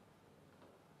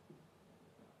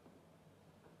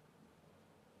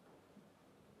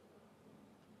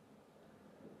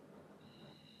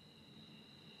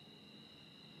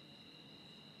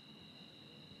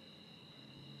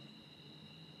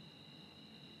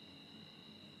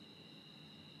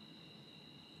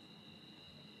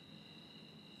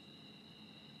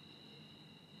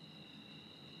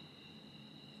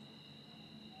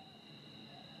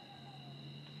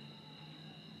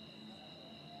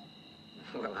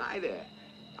 Well, hi there.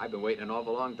 I've been waiting an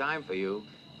awful long time for you.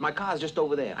 My car's just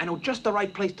over there. I know just the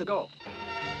right place to go.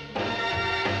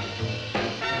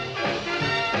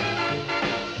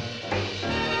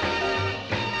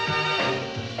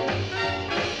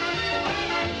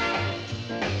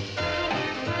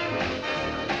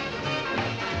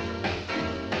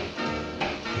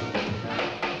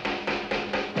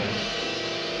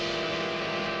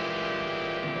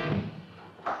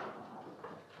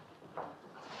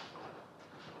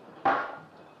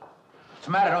 What's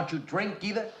the matter? Don't you drink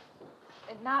either?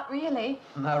 Not really.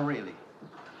 Not really.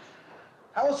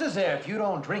 How else is there if you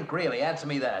don't drink really? Answer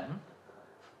me that.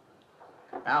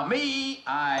 Now, me,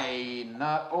 I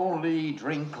not only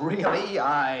drink really,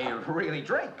 I really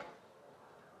drink.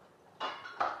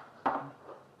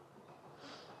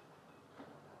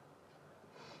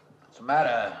 What's the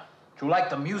matter? Do you like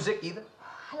the music either?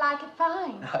 I like it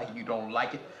fine. You don't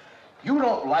like it. You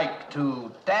don't like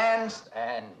to dance,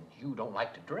 and you don't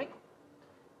like to drink.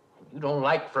 You don't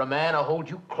like for a man to hold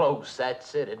you close.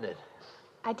 That's it, isn't it?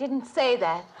 I didn't say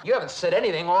that. You haven't said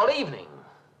anything all evening.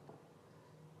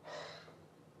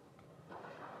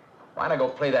 Why not go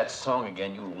play that song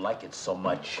again? You like it so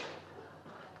much.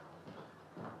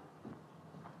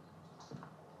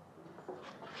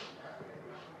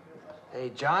 Hey,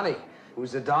 Johnny,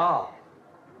 who's the doll?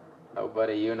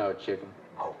 Nobody you know, chicken.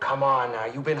 Oh, come on now.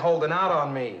 You've been holding out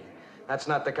on me. That's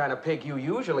not the kind of pig you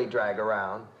usually drag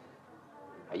around.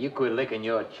 You quit licking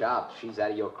your chops. She's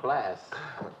out of your class.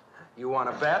 You want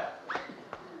to bet?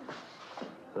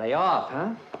 Lay off,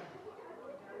 huh?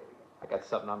 I got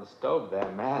something on the stove there,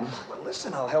 man. Well,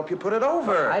 listen, I'll help you put it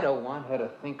over. I don't want her to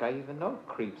think I even know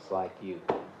creeps like you.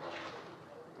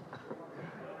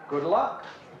 Good luck.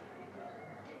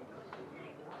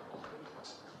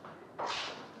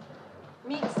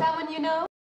 Meet someone you know?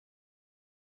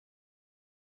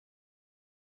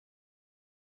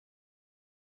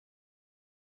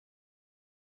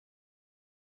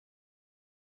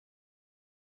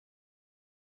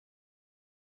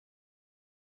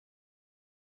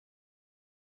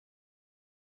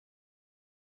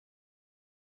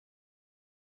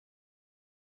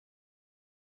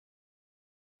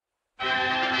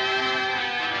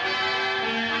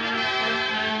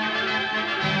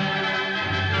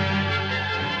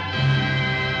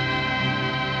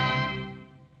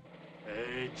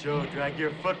 Hey, Joe, drag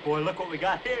your foot, boy. Look what we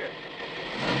got here.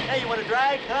 Hey, you want to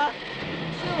drag, huh?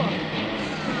 Sure.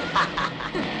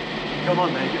 Come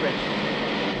on, man. Get ready.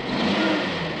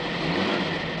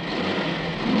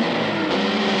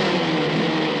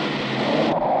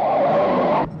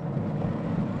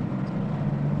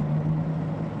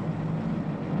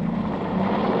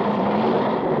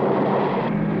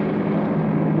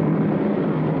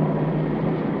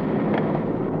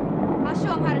 I'll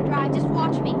show him how to drive. Just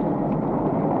watch me.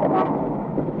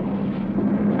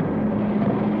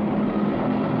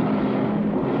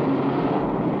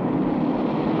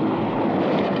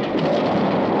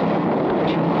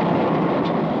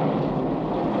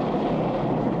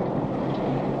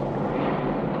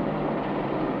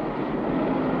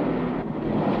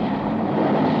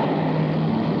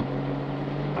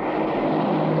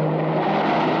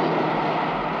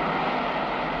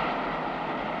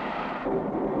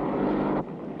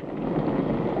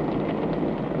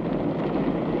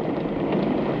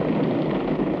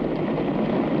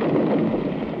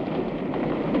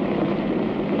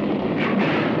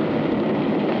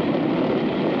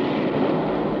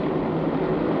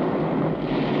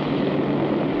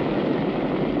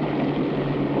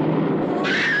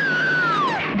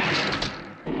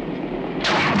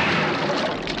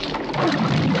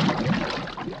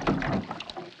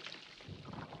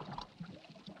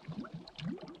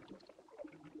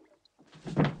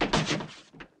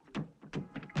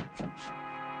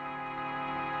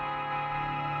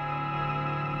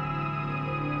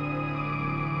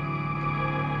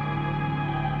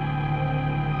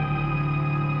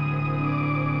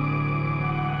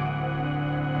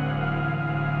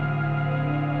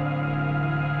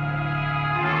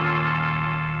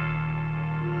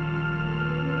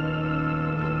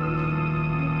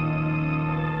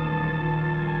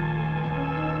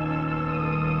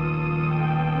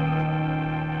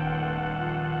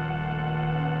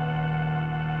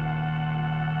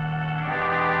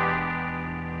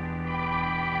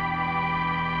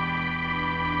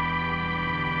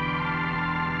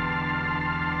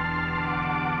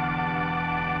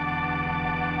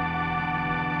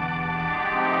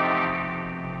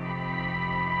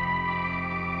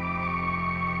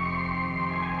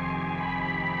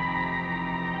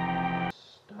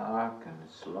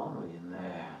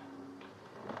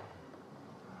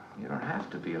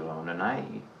 be alone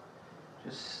tonight.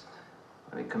 Just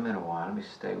let me come in a while. Let me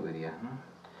stay with you.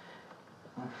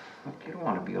 Huh? You don't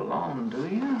want to be alone, do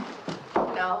you?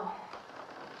 No.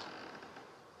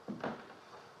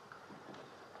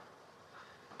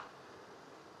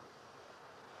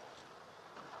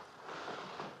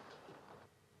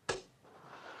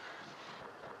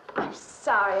 I'm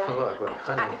sorry. Look,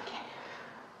 honey.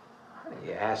 Honey,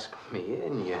 you asked me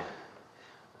in. You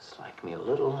dislike me a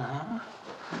little, huh?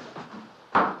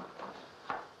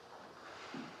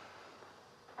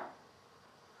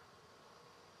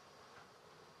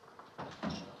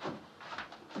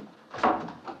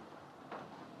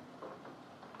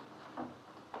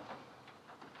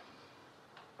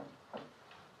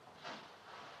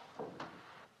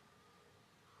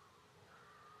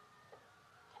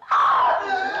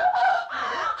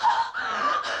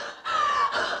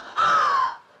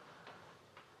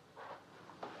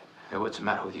 Hey, what's the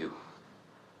matter with you?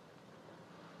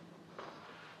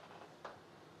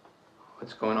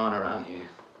 What's going on around here?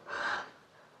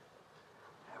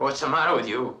 What's the matter with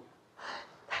you?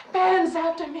 Ben's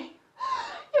after me.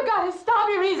 You gotta stop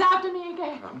him. He's after me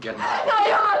again. I'm getting out. Now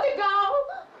you have to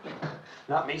go.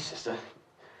 Not me, sister.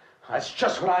 That's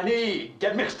just what I need.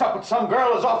 Get mixed up with some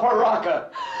girl who's off her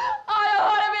rocker. I don't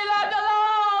want to be left alone.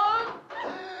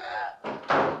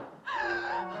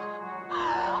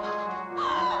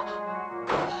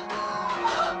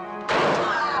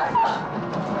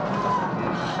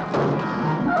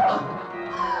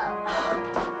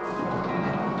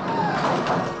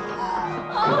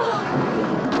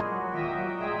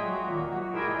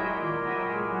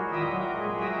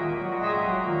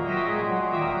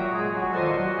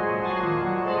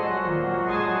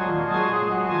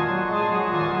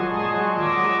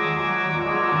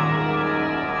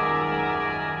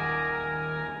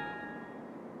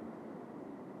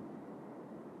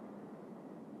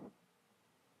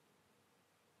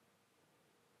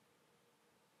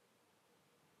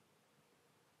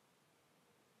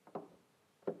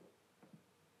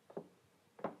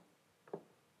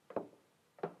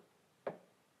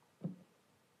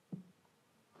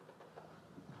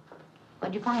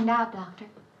 What'd you find out, Doctor?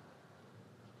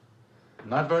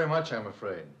 Not very much, I'm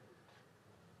afraid.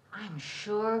 I'm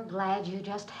sure glad you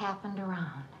just happened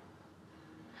around.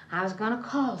 I was going to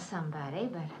call somebody,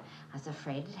 but I was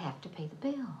afraid I'd have to pay the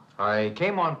bill. I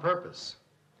came on purpose.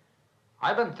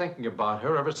 I've been thinking about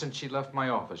her ever since she left my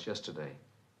office yesterday.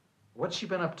 What's she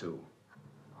been up to?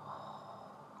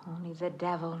 Only the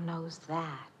devil knows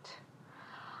that.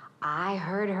 I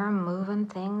heard her moving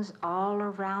things all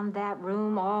around that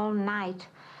room all night.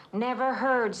 Never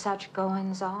heard such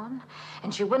goings on.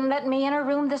 And she wouldn't let me in her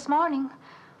room this morning.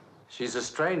 She's a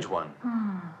strange one.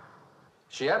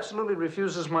 She absolutely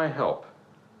refuses my help.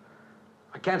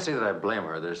 I can't say that I blame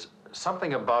her. There's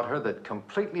something about her that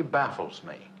completely baffles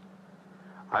me.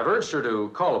 I've urged her to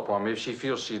call upon me if she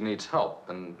feels she needs help,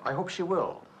 and I hope she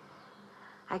will.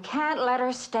 I can't let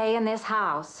her stay in this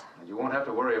house. You won't have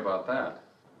to worry about that.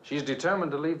 She's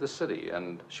determined to leave the city,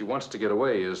 and she wants to get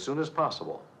away as soon as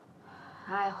possible.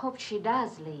 I hope she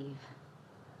does leave.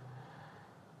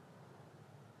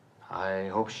 I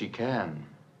hope she can.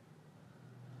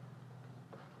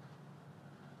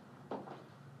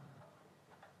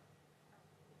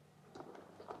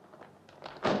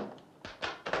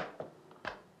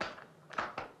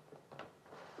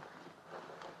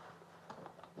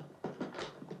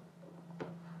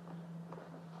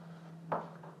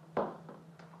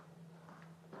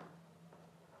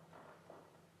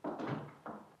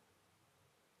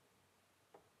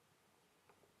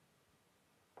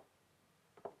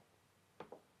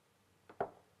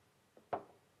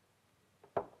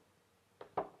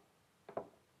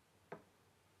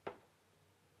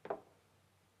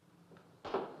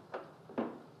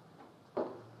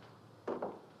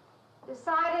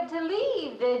 Decided to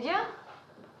leave, did you?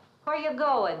 Where you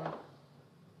going?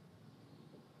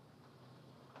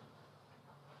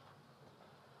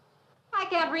 I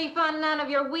can't refund none of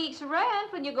your week's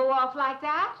rent when you go off like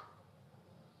that.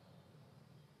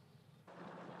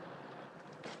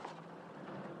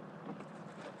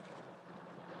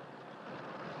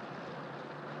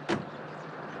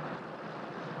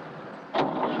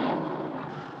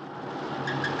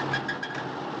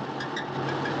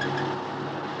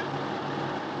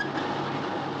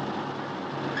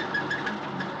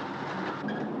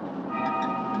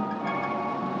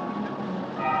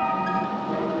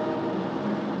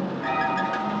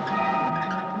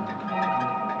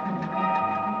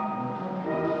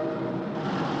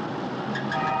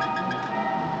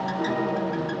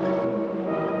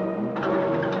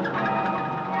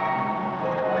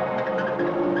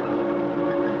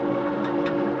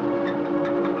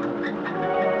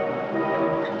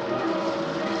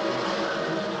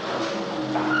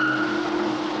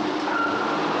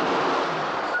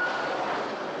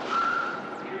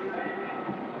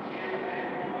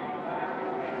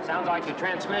 like the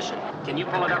transmission. Can you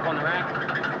pull it up on the rack?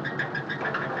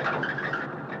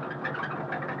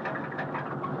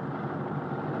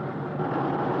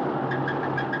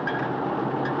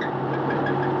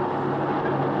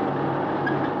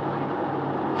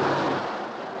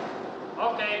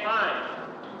 Okay, fine.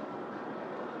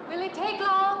 Will it take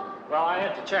long? Well, I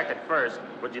have to check it first.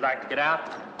 Would you like to get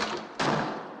out?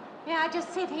 May I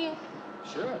just sit here?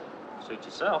 Sure. Suit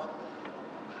yourself.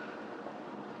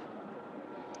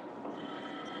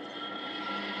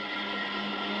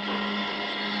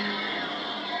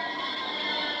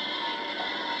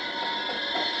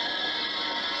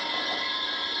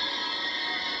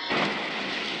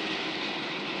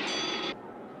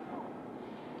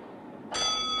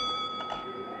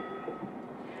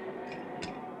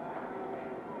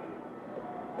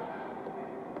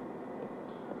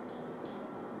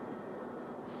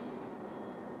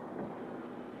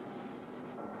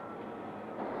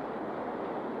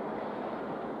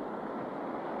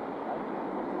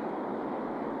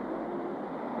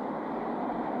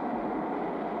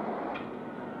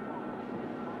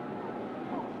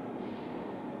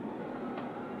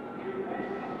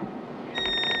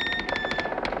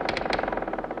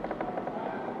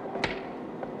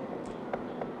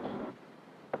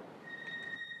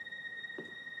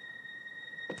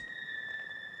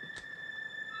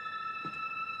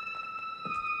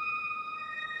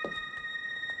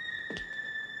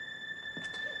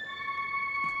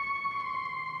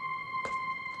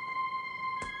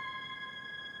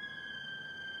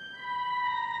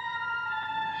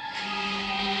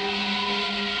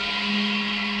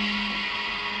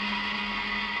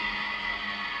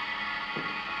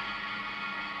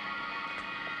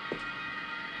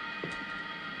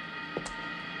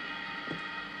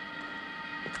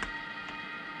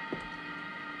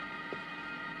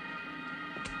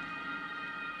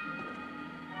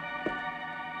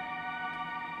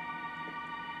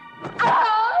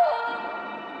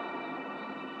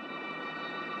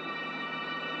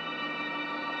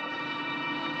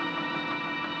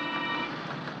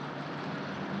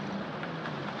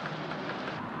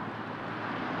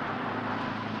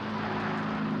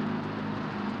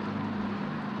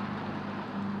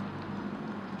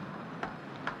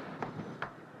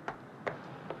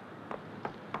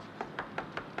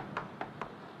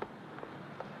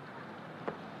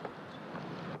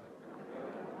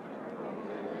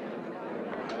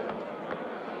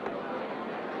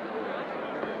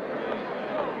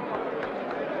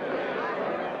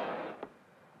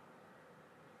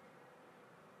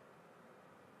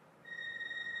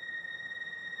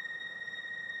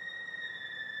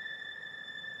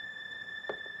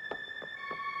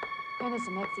 When is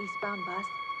the next eastbound bus?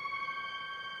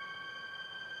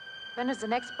 When does the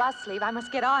next bus leave? I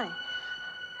must get on it.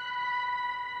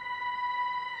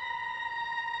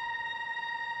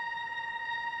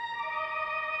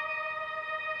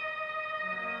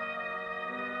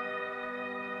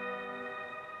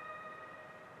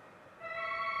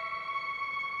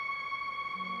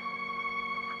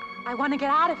 I want to get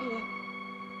out of here.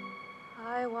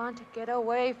 I want to get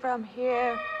away from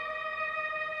here.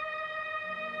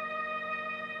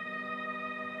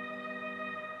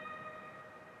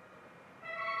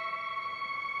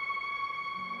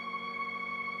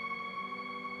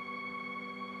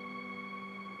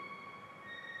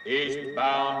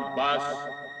 Eastbound bus.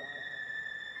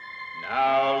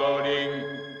 Now loading.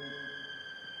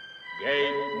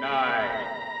 Gate 9.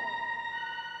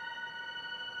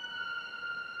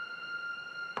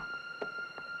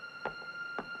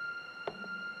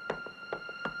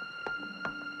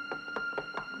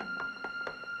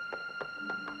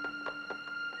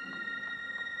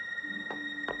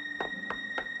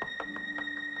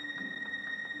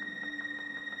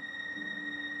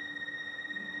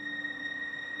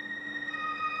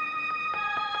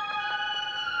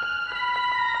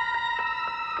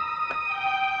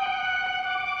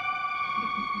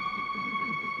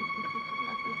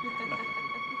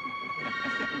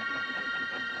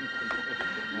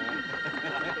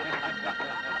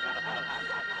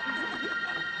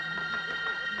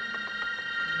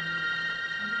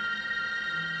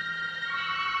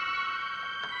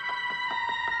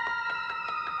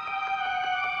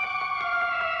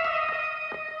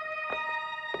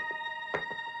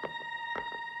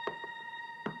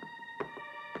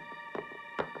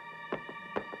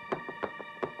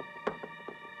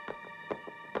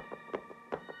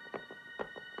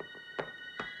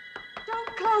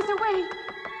 Close the wait.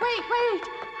 Wait.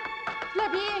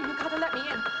 Let me in. You gotta let me in.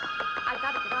 I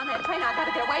gotta get on that train. I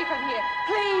gotta get away from here.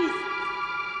 Please.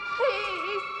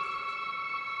 Please.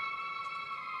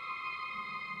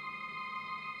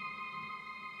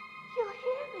 You'll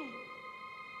hear me.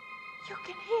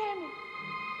 hear me?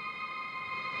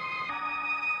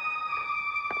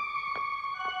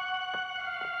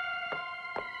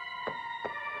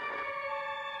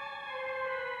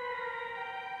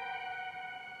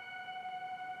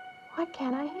 Why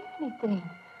can't I hear anything?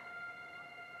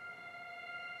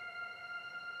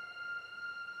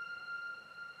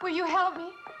 Will you help me?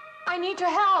 I need your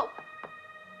help.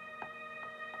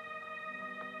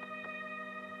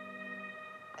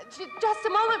 Just a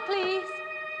moment, please.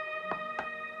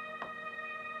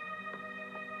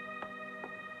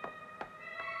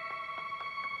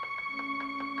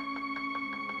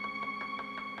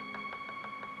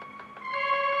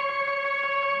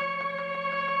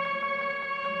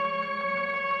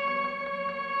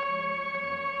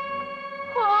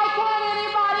 Why can't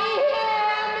anybody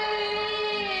hear me?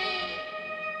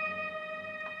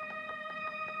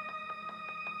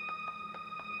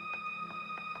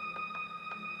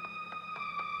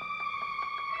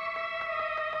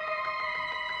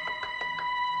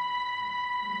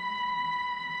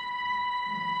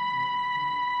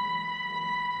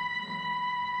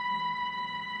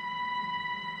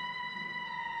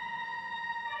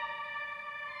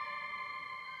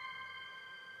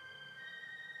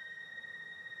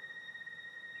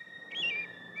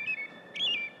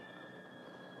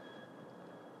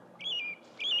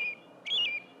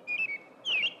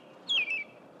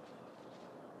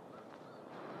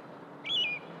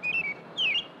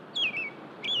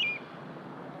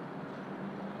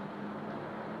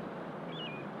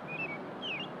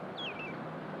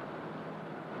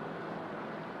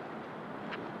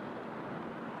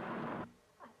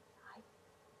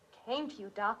 Came to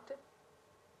you, Doctor,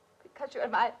 because you're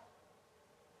my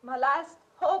last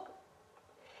hope.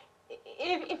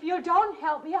 If you don't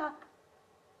help me, I'll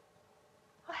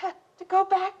have to go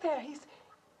back there. He's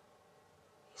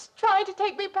trying to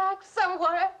take me back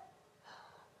somewhere.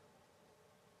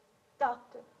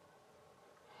 Doctor,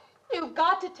 you've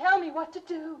got to tell me what to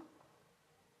do.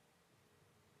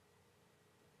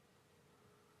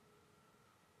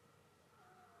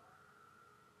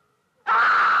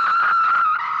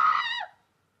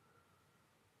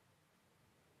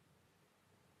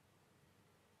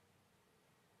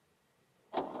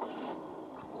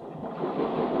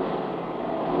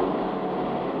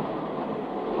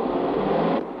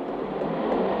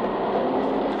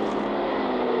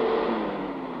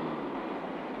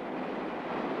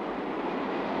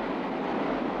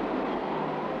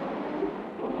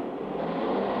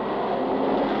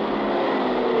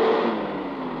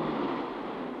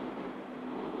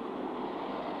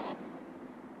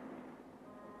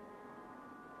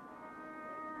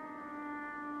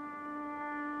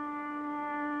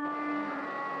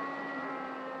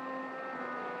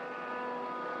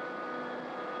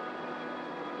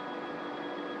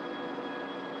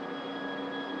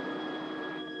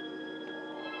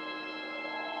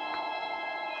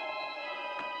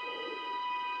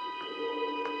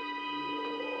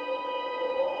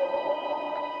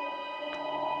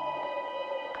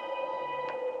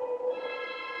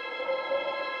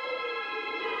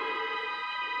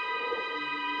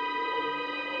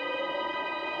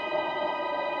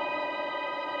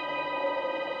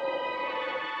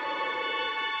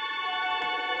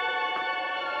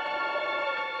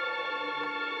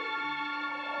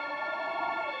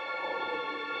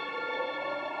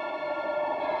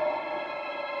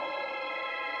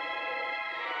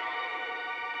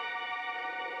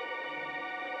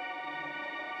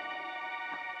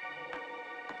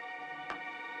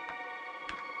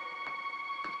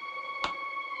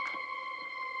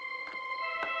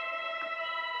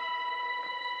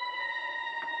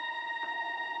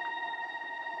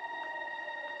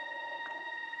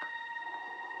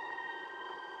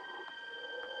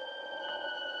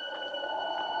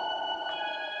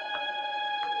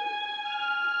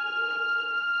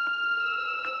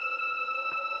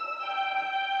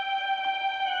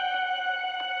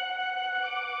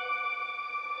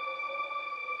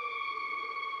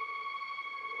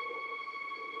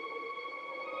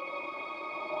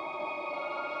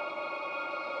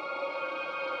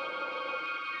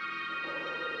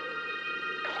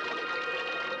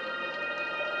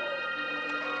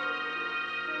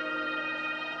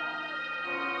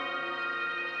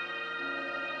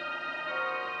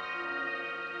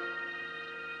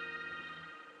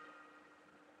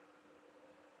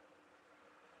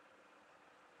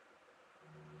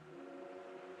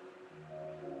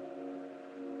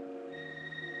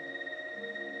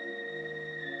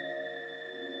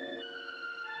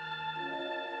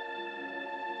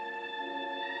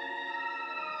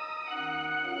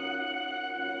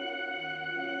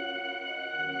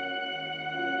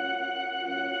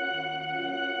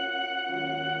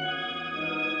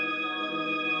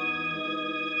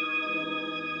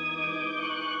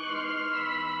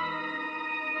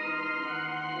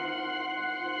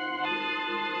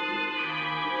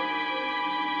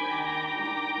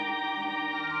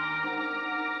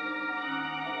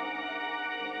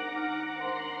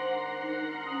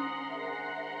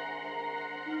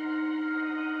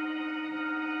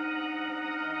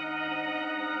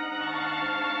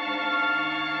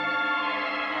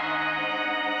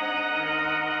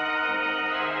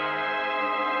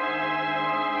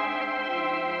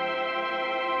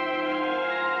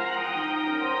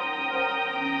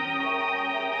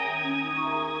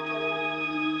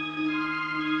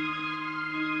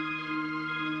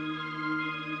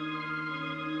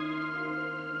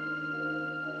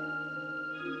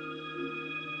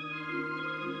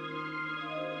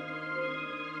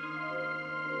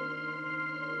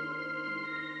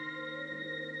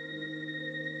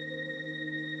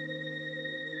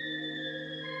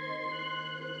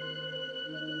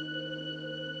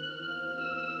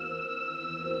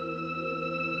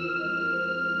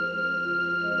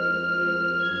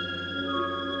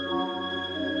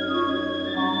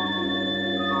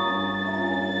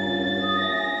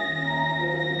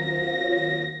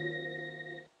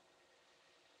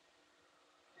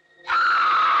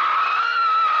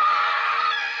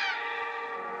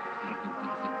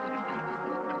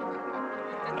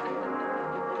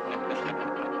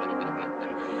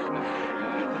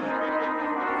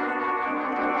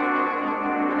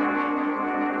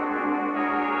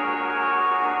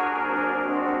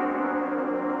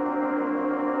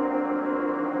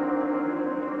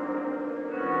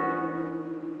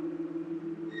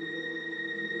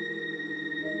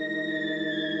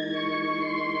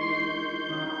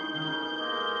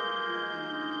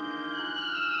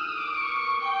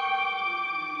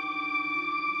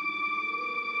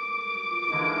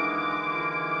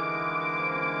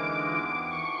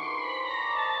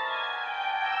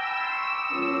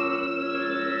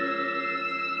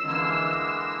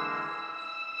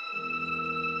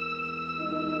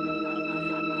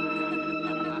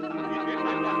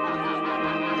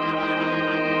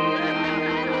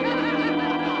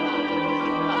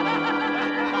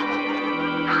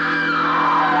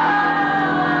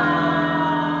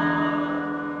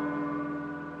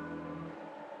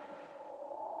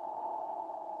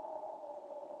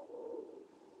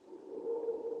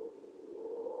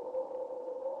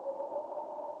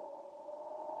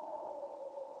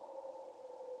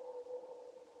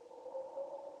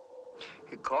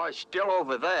 like a car still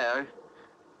over there,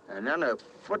 and then a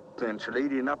footprints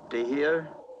leading up to here.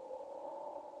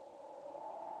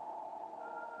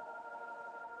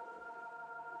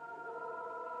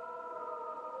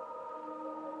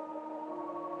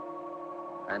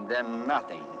 And then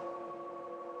nothing.